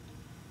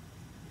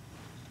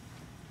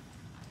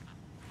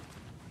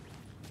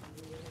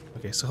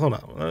 Okay, so hold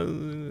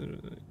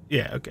on.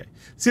 Yeah, okay.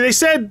 See, they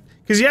said,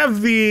 because you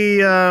have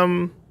the,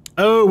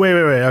 oh, wait.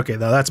 Okay,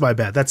 no, that's my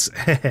bad. That's,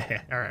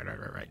 all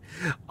right.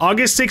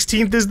 August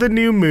 16th is the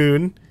new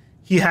moon.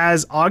 He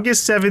has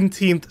August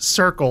 17th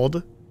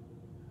circled.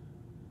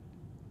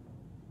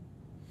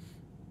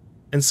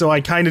 And so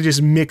I kind of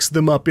just mixed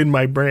them up in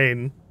my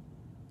brain.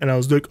 And I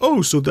was like,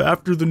 oh, so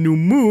after the new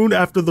moon,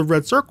 after the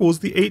red circle is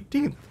the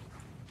 18th.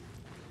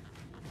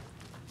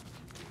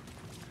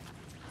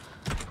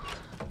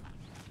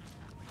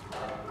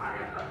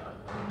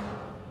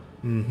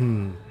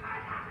 Mm-hmm.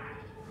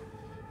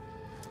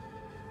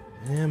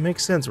 Yeah,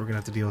 makes sense. We're gonna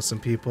have to deal with some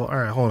people. All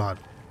right, hold on.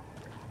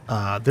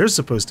 There's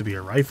supposed to be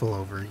a rifle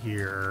over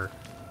here.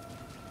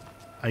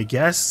 I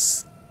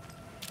guess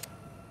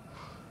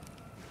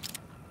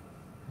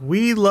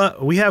we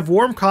have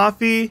warm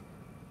coffee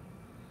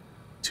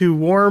to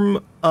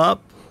warm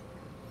up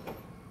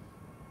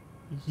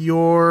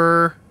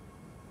your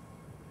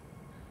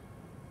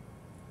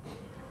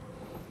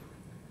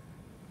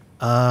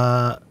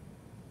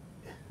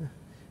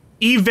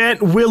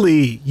Event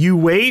Willie, you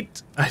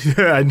wait.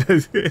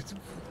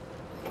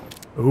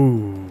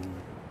 Ooh.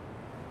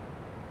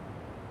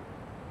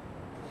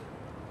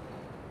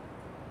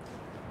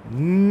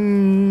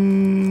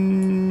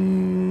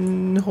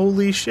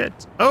 Holy shit.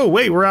 Oh,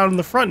 wait, we're out in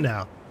the front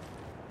now.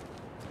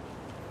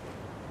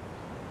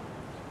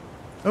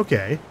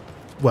 Okay.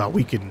 Well,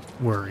 we can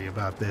worry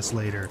about this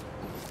later.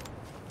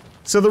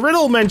 So the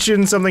riddle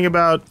mentioned something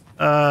about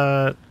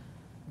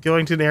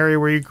going to an area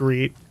where you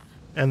greet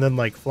and then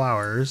like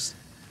flowers.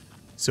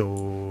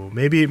 So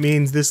maybe it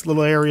means this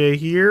little area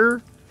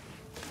here.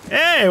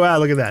 Hey, wow,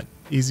 look at that.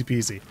 Easy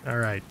peasy. All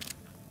right.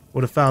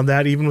 Would have found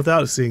that even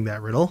without seeing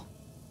that riddle.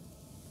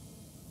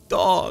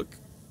 Dog.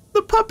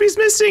 The puppy's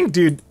missing.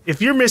 Dude,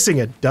 if you're missing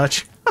a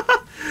Dutch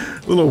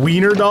little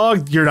wiener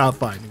dog, you're not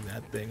finding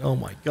that thing. Oh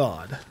my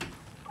god.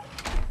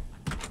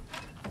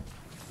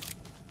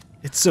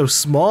 It's so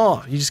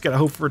small. You just gotta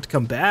hope for it to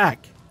come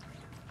back.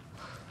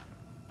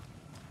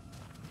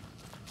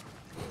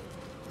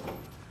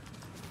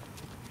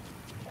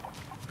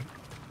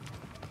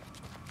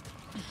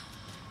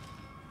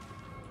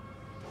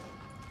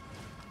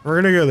 We're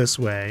gonna go this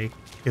way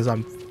because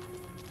I'm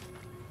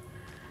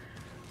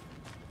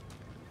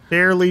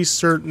fairly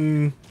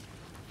certain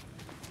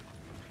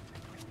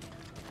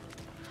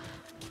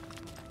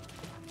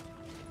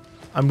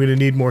I'm gonna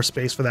need more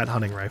space for that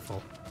hunting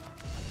rifle.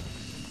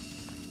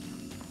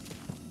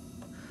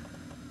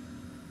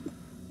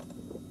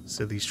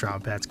 So these trauma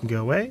pads can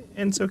go away,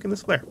 and so can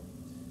this flare.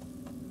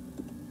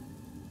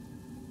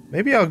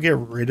 Maybe I'll get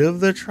rid of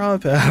the trauma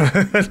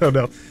pad. I don't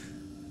know.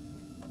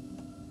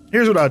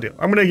 Here's what I'll do.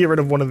 I'm gonna get rid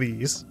of one of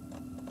these,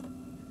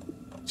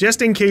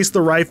 just in case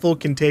the rifle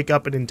can take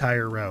up an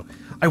entire row.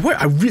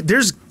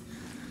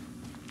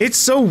 It's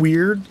so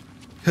weird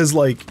because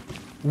like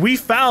we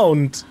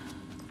found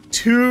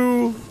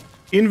 2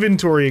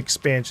 inventory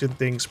expansion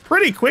things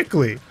pretty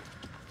quickly.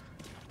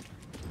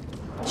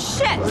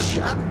 Shit!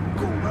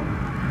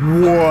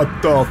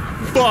 What the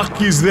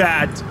fuck is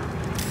that?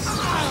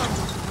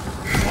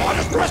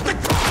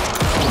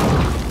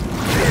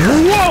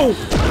 Whoa!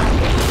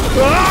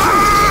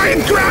 Ah!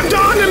 It grabbed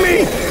onto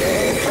me!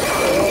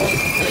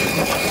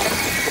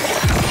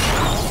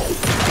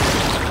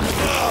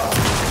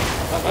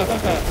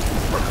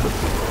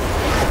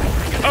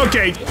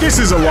 Okay, this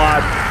is a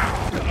lot.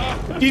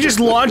 You just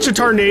launched a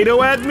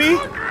tornado at me?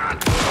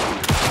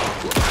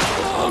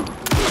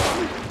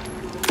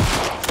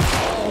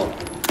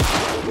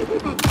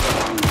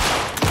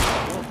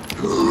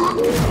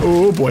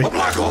 Oh boy.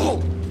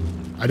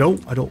 I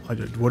don't, what?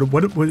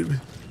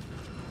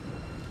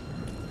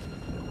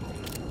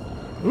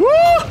 Woo!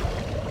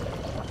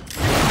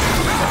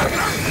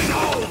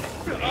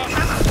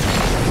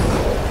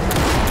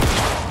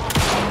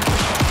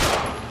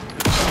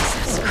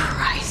 Jesus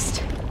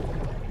Christ.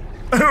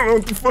 I don't know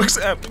what the fuck's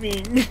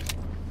happening.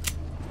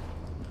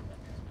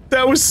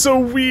 That was so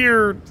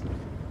weird.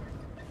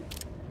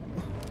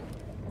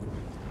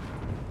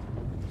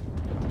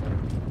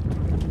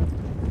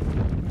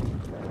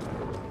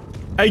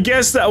 I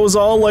guess that was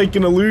all like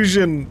an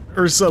illusion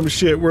or some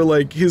shit where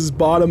like his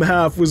bottom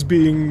half was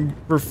being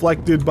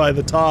reflected by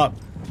the top.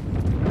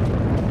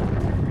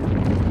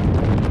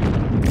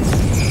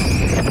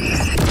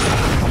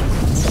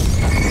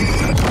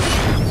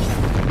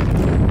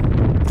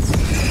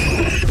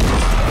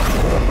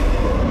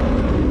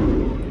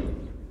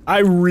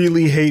 I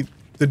really hate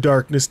the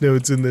darkness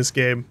nodes in this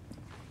game.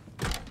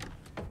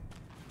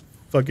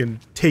 Fucking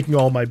taking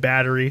all my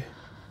battery.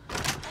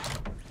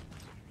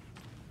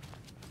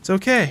 It's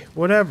okay,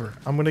 whatever.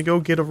 I'm gonna go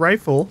get a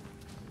rifle.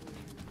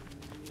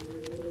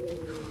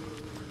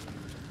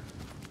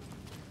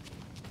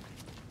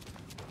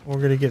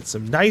 We're gonna get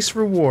some nice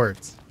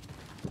rewards.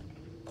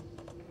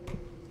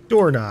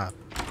 Doorknob.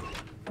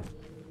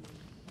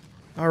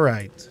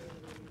 Alright.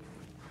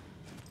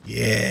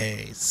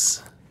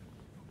 Yes.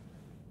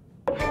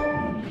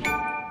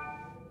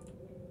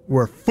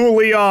 We're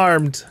fully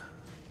armed.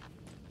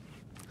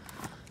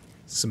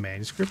 Some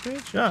manuscript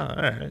page? Oh,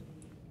 alright.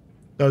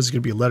 That was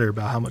gonna be a letter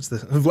about how much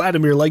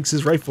Vladimir likes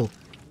his rifle.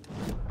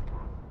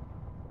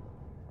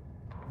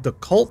 The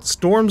cult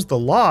storms the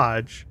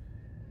lodge.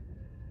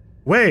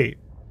 Wait.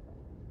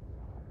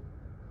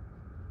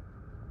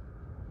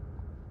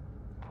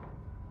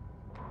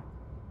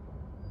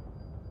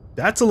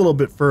 That's a little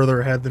bit further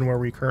ahead than where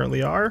we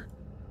currently are.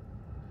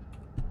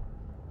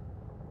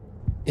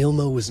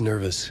 Ilmo was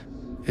nervous.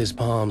 His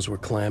palms were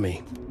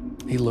clammy.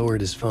 He lowered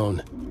his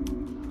phone.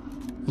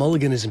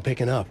 Mulligan isn't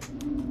picking up.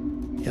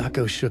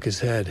 Yako shook his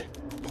head,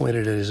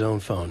 pointed at his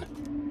own phone.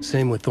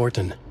 Same with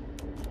Thornton.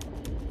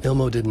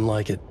 Ilmo didn't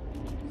like it.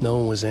 No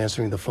one was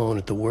answering the phone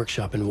at the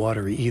workshop in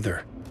Watery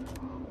either.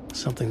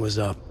 Something was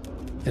up.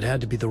 It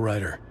had to be the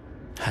writer.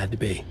 Had to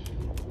be.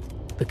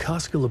 The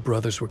Koskela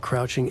brothers were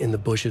crouching in the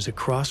bushes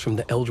across from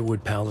the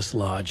Elderwood Palace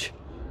Lodge,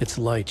 its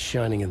light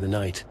shining in the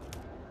night.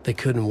 They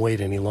couldn't wait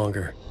any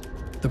longer.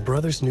 The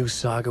brothers knew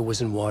Saga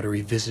was in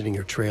Watery visiting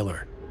her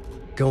trailer.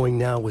 Going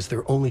now was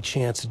their only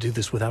chance to do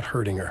this without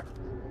hurting her.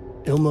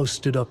 Ilmo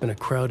stood up and a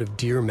crowd of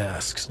deer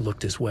masks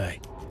looked his way.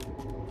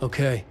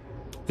 Okay,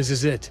 this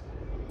is it.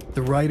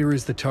 The writer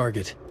is the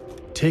target.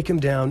 Take him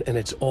down and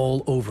it's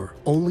all over.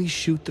 Only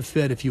shoot the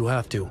Fed if you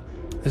have to.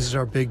 This is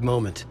our big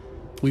moment.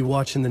 We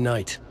watch in the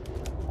night.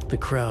 The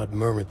crowd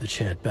murmured the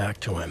chant back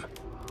to him.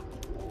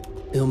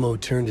 Ilmo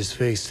turned his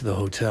face to the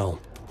hotel.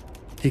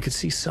 He could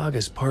see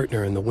Saga's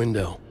partner in the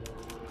window.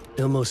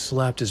 Ilmo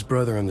slapped his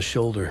brother on the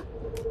shoulder.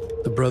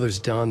 The brothers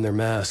donned their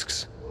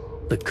masks.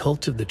 The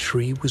cult of the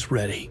tree was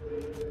ready.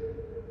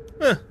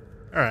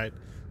 Alright.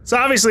 So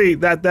obviously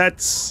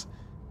that's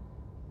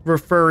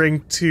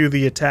referring to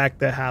the attack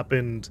that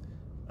happened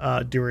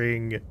after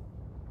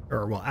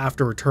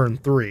Return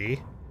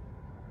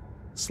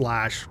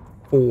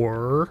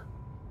 3/4.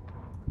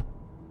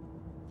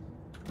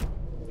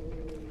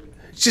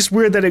 It's just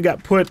weird that it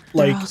got put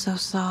like They're all so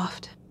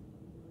soft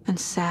and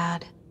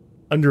sad.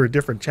 under a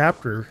different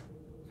chapter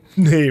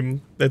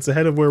name that's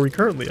ahead of where we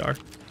currently are.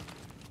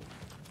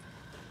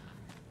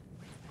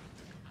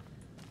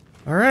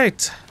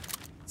 Alright.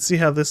 See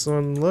how this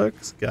one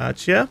looks.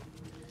 Gotcha.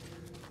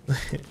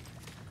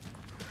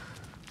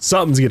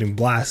 Something's getting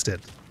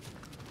blasted.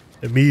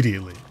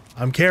 Immediately.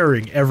 I'm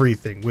carrying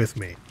everything with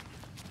me.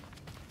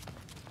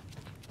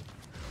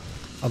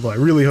 Although I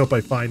really hope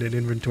I find an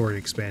inventory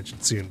expansion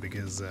soon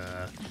because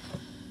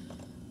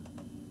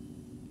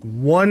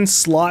one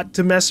slot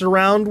to mess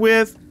around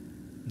with,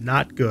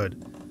 not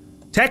good.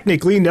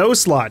 Technically no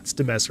slots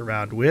to mess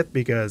around with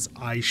because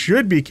I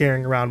should be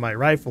carrying around my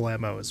rifle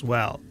ammo as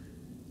well.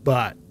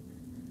 But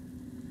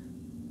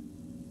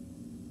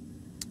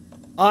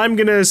I'm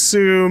gonna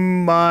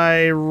assume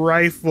my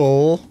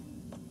rifle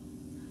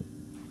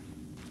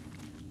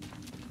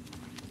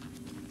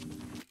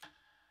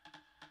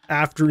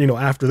after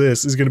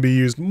this is gonna be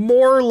used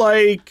more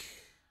like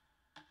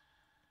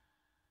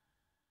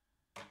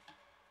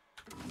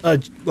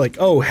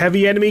oh,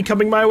 heavy enemy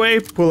coming my way,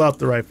 pull out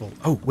the rifle.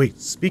 Oh wait,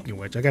 speaking of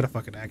which, I gotta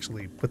fucking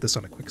actually put this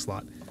on a quick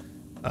slot.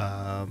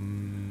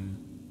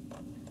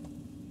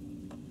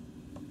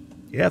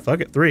 Yeah,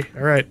 fuck it, 3.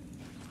 All right.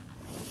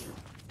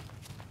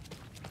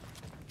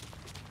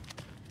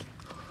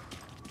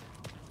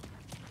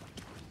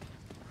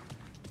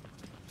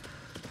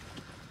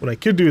 What I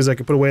could do is I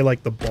could put away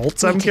like the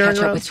bolts I'm carrying catch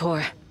up around. with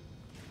Tor.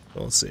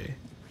 We'll see.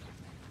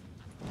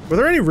 Were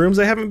there any rooms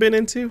I haven't been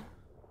into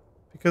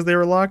because they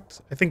were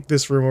locked? I think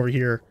this room over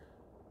here.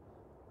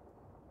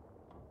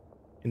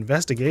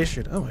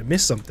 Investigation. Oh, I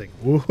missed something.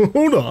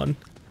 Hold on.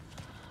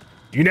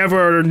 You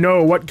never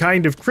know what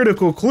kind of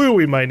critical clue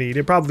we might need.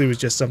 It probably was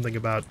just something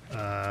about,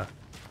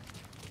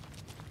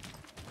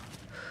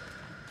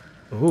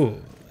 oh,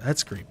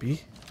 that's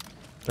creepy.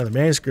 Another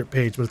manuscript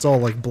page, but it's all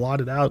like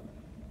blotted out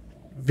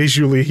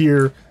visually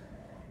here.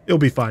 It'll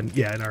be fine.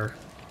 Yeah, in our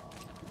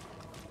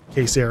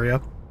case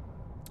area.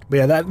 But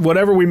yeah, that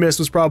whatever we missed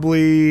was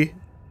probably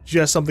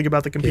just something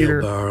about the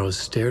computer. Gail Barrows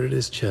stared at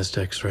his chest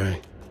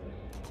x-ray.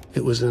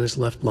 It was in his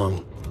left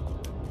lung.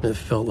 It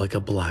felt like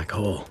a black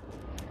hole.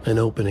 An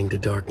opening to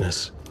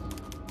darkness.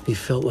 He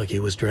felt like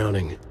he was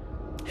drowning.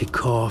 He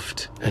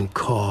coughed and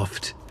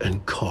coughed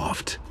and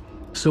coughed.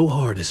 So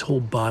hard his whole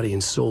body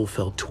and soul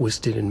felt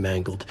twisted and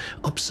mangled,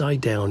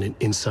 upside down and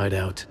inside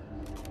out.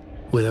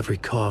 With every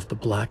cough, the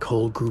black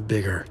hole grew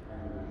bigger.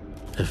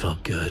 It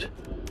felt good.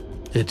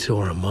 It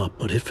tore him up,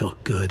 but it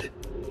felt good.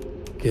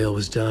 Gail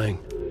was dying.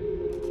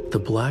 The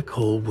black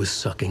hole was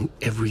sucking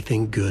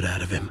everything good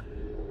out of him.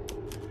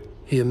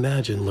 He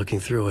imagined looking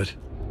through it,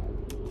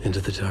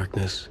 into the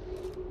darkness.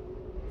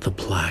 The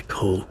black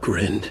hole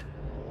grinned.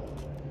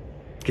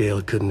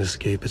 Gail couldn't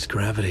escape its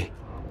gravity.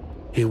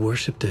 He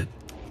worshipped it.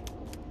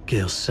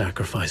 Gail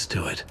sacrificed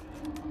to it.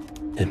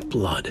 In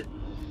blood.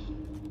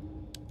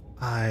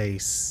 I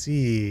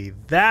see.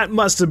 That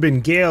must have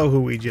been Gale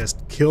who we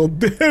just killed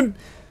then.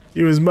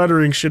 He was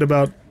muttering shit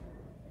about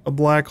a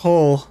black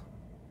hole.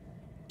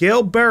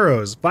 Gail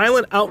Barrows.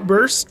 Violent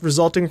outbursts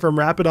resulting from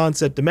rapid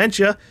onset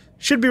dementia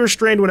should be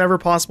restrained whenever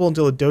possible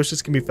until a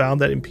dosage can be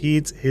found that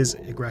impedes his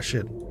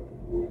aggression.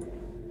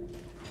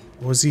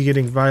 Was he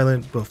getting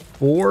violent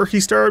before he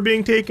started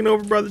being taken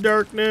over by the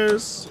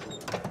darkness?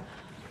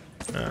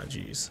 Ah,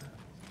 jeez.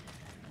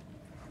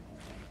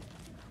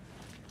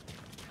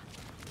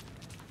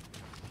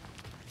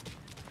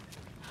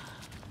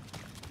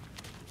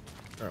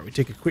 Alright, we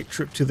take a quick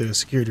trip to the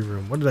security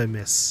room. What did I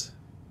miss?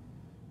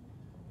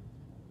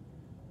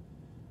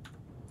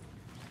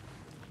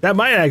 That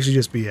might actually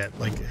just be it.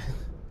 Like,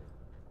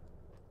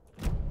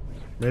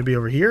 maybe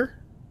over here?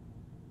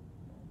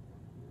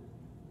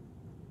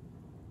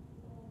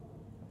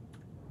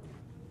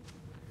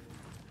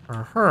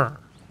 Uh-huh.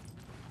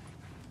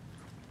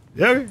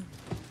 Yeah,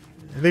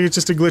 I think it's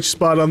just a glitch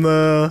spot on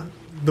the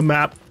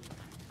map.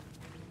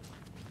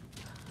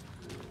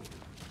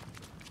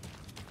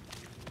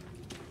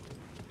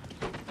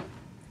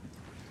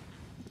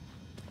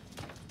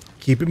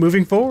 Keep it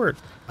moving forward.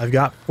 I've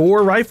got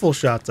 4 rifle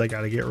shots I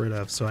gotta get rid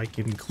of so I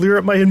can clear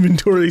up my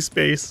inventory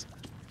space.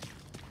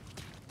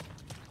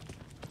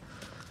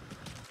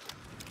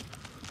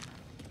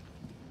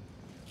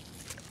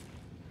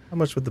 How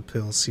much would the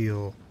pill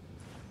seal?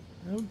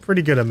 A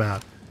pretty good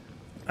amount.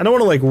 I don't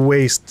want to like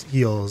waste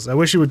heals. I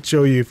wish it would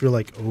show you if you're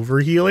like over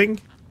healing.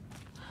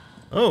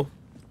 Oh.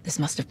 This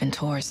must have been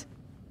Tor's.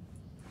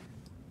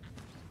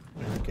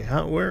 Okay,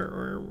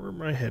 where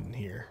am I heading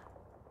here?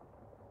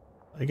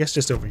 I guess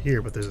just over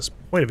here, but there's a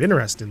point of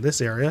interest in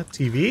this area.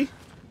 TV?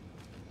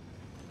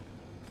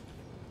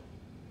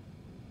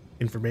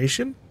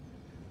 Information?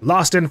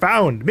 Lost and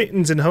found.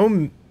 Mittens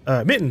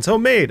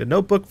homemade. A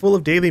notebook full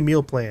of daily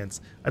meal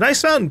plans. A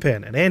nice fountain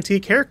pen. An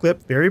antique hair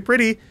clip. Very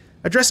pretty.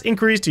 Address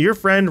inquiries to your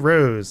friend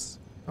Rose.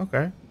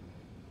 Okay.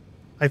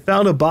 I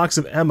found a box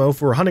of ammo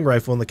for a hunting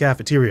rifle in the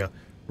cafeteria.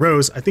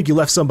 Rose, I think you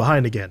left some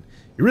behind again.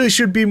 You really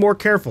should be more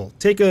careful.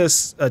 Take a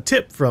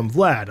tip from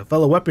Vlad, a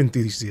fellow weapon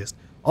enthusiast.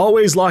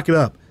 Always lock it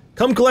up.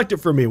 Come collect it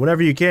for me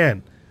whenever you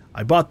can.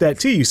 I bought that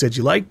tea you said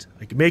you liked.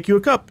 I can make you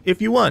a cup if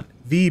you want.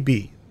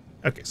 VB.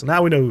 Okay, so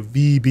now we know who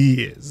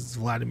VB is. It's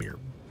Vladimir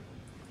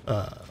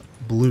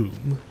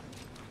Bloom.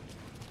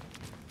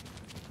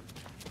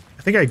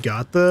 I think I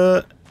got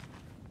the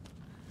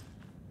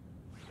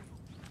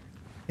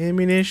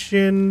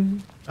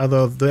ammunition.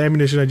 Although the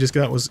ammunition I just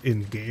got was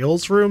in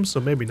Gale's room, so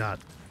maybe not.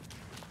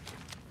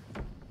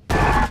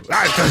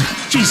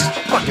 Ah, Jesus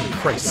fucking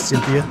Christ,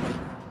 Cynthia.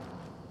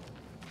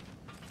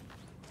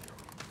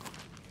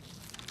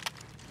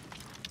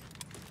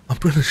 I'm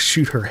gonna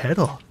shoot her head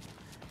off.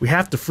 We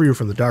have to free her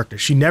from the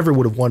darkness. She never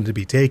would have wanted to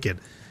be taken.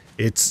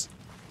 It's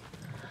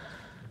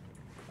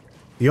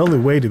the only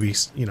way to be,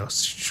 you know,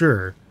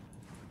 sure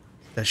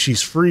that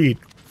she's freed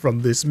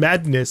from this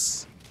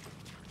madness.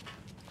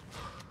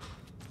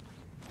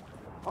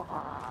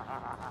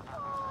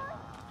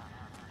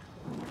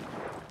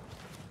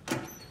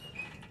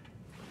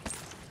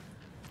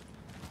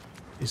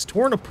 Is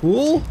Tor in a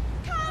pool?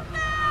 Come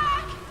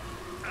back!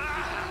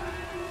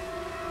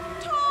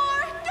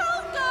 Tor,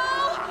 don't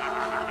go!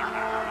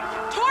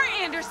 Tor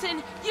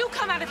Anderson, you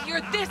come out of here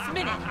this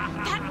minute.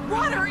 That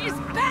water is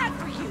bad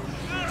for you.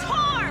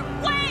 Tor,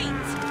 wait!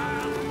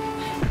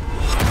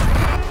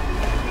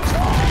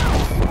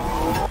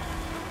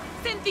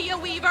 Cynthia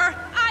Weaver,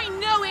 I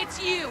know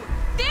it's you.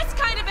 This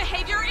kind of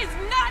behavior is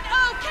not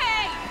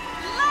okay.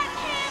 Let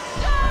him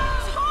go!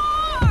 Tor!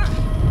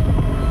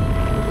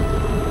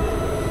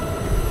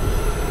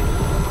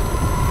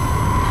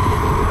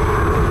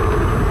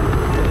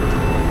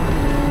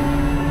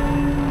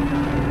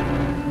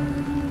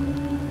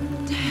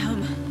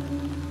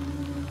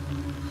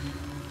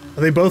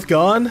 Are they both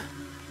gone?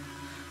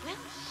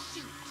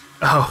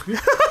 Oh.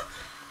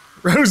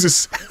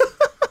 Roses.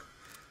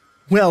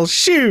 Well,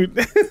 shoot.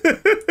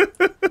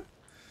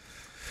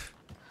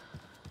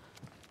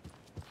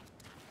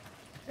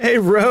 Hey,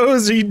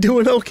 Rose, are you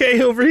doing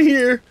okay over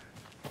here?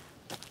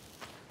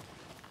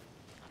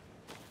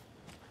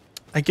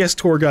 I guess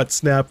Tor got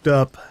snapped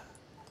up.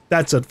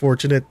 That's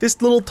unfortunate.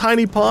 This little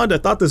tiny pond, I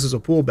thought this was a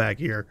pool back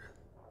here.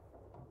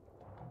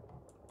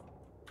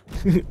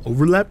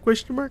 Overlap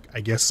question mark?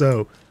 I guess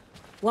so.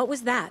 What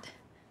was that?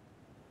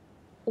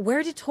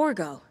 Where did Tor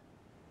go?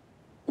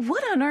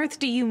 What on earth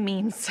do you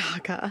mean,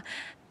 Saga?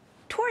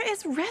 Tor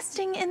is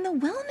resting in the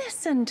wellness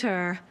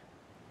center.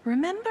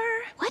 Remember?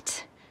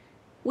 What?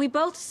 We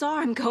both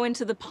saw him go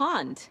into the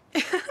pond.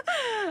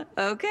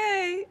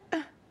 Okay.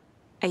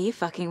 Are you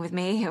fucking with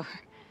me,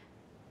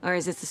 or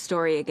is this a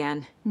story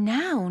again?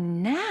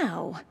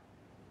 Now.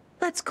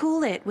 Let's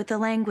cool it with the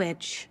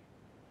language.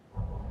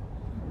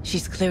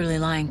 She's clearly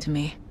lying to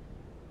me.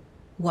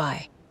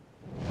 Why?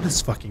 What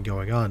is fucking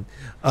going on?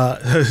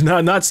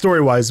 Not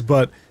story-wise,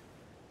 but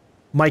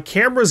my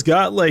camera's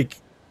got like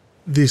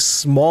this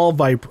small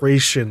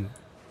vibration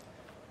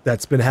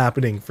that's been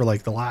happening for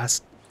like the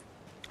last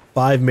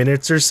 5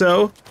 minutes or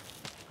so.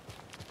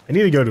 I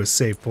need to go to a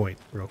save point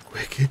real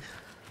quick.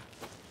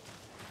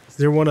 Is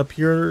there one up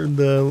here in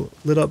the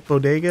lit up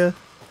bodega?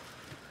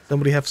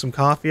 Somebody have some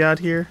coffee out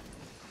here?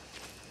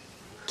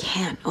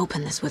 Can't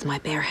open this with my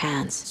bare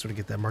hands. Sort of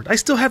get that marked. I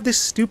still have this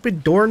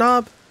stupid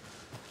doorknob.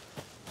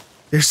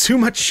 There's too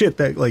much shit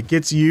that like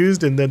gets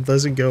used and then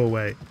doesn't go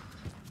away.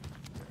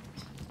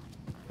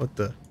 What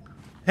the?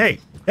 Hey!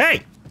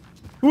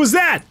 Who was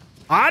that?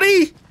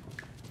 Adi?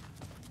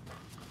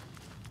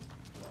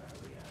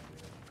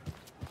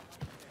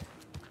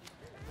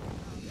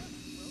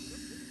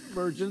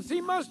 Emergency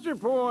muster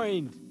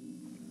point.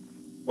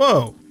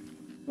 Whoa.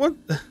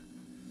 What the?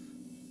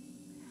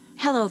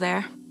 Hello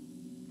there.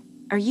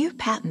 Are you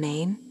Pat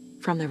Maine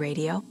from the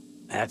radio?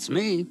 That's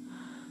me.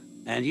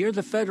 And you're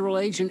the federal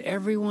agent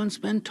everyone's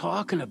been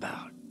talking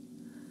about.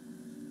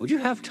 Would you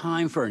have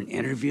time for an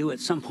interview at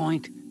some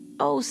point?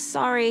 Oh,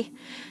 sorry.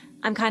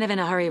 I'm kind of in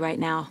a hurry right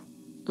now.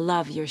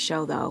 Love your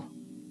show, though.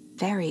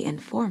 Very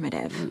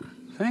informative.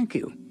 Thank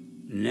you.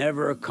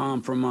 Never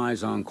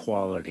compromise on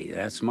quality.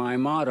 That's my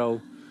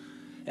motto.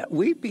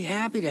 We'd be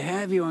happy to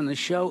have you on the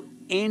show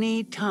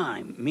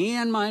anytime, me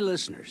and my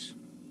listeners.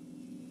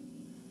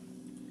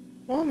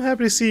 Well, I'm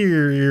happy to see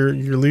you're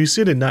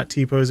lucid and not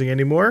T-posing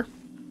anymore.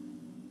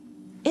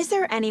 Is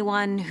there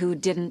anyone who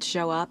didn't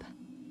show up?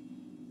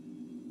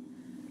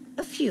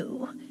 A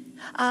few.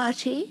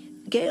 Artie,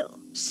 Gail,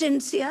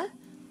 Cynthia.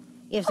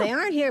 If they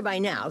aren't here by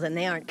now, then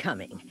they aren't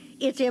coming.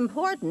 It's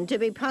important to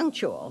be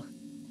punctual.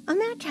 On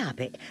that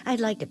topic,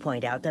 I'd like to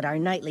point out that our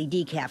nightly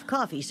decaf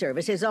coffee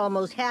service is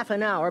almost half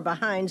an hour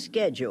behind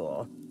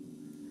schedule.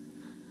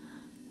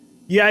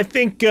 Yeah, I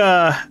think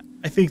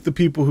the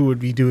people who would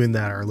be doing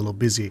that are a little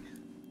busy.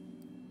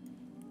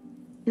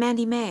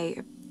 Mandy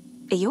May,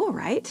 are you all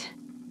right?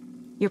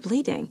 You're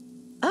bleeding.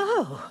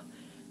 Oh,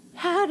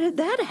 how did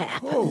that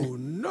happen? Oh,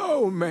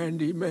 no,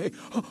 Mandy May.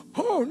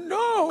 Oh,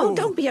 no. Oh,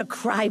 don't be a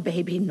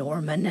crybaby,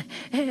 Norman.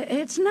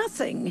 It's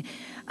nothing.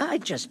 I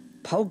just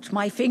poked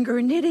my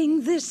finger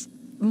knitting this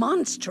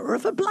monster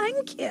of a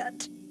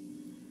blanket.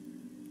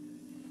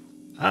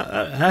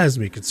 That has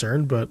me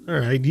concerned, but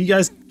alright, you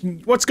guys,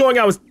 what's going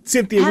on with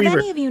Cynthia Weaver? Have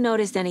any of you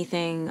noticed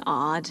anything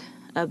odd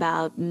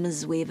about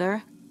Ms.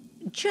 Weaver?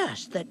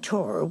 Just that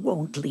Tor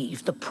won't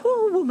leave the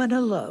poor woman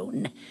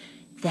alone.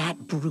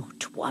 That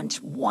brute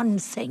wants one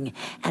thing,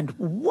 and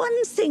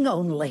one thing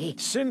only.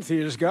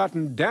 Cynthia's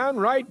gotten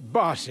downright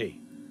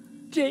bossy.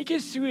 Take a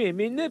swim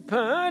in the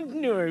pond,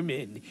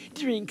 Norman.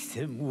 Drink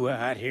some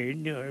water,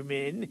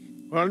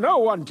 Norman. Well, no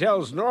one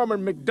tells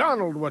Norman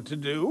MacDonald what to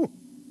do.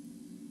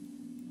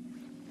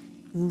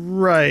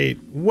 Right,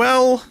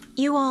 well...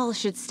 You all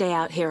should stay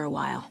out here a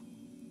while.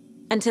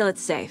 Until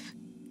it's safe.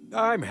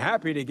 I'm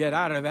happy to get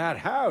out of that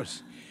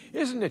house.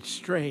 Isn't it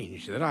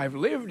strange that I've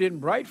lived in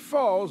Bright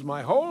Falls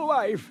my whole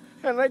life,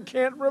 and I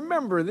can't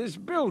remember this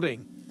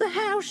building? The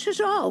house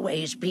has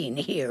always been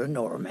here,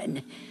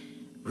 Norman.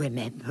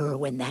 Remember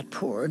when that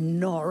poor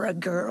Nora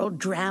girl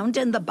drowned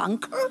in the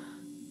bunker?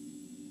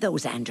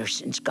 Those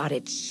Andersons got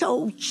it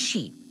so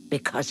cheap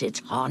because it's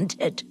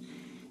haunted.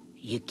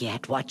 You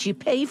get what you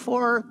pay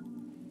for.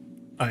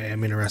 I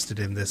am interested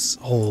in this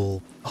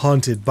whole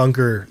haunted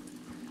bunker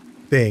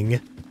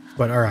thing.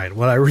 But alright,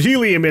 what I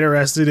really am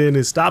interested in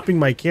is stopping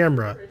my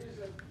camera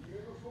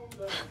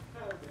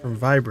from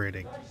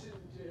vibrating.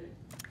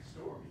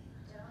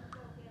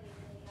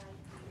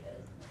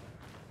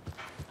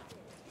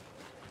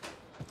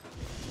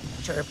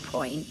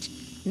 Point,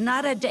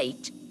 not a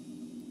date.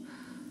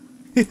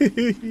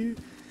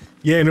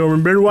 Yeah,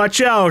 Norman, better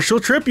watch out. She'll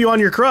trip you on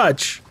your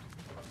crutch.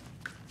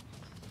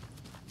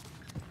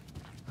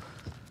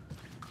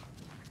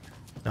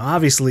 Now,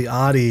 obviously,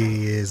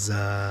 Adi is,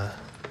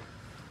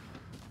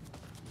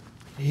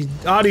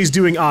 Adi's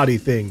doing Adi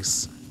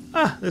things.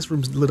 Ah, this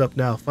room's lit up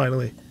now,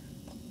 finally.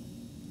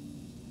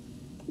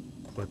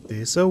 Put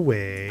this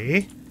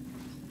away.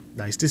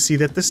 Nice to see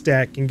that the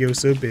stack can go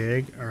so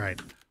big. All right,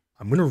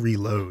 I'm gonna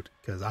reload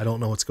because I don't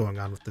know what's going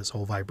on with this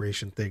whole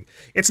vibration thing.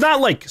 It's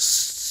not like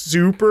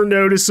super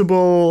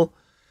noticeable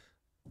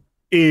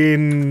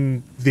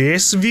in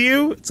this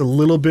view. It's a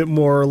little bit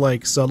more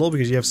like subtle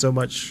because you have so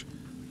much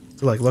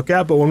to like look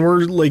at, but when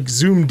we're like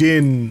zoomed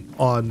in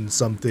on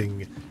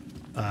something,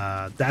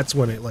 that's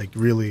when it like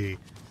really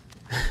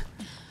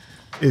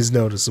is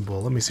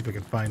noticeable. Let me see if I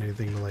can find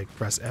anything to like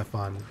press F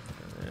on.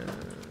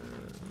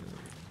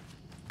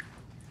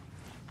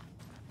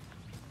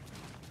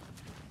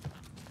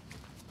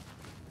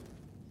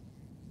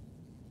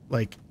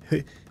 Like,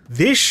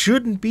 this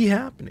shouldn't be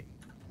happening.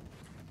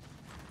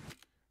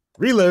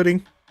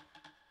 Reloading.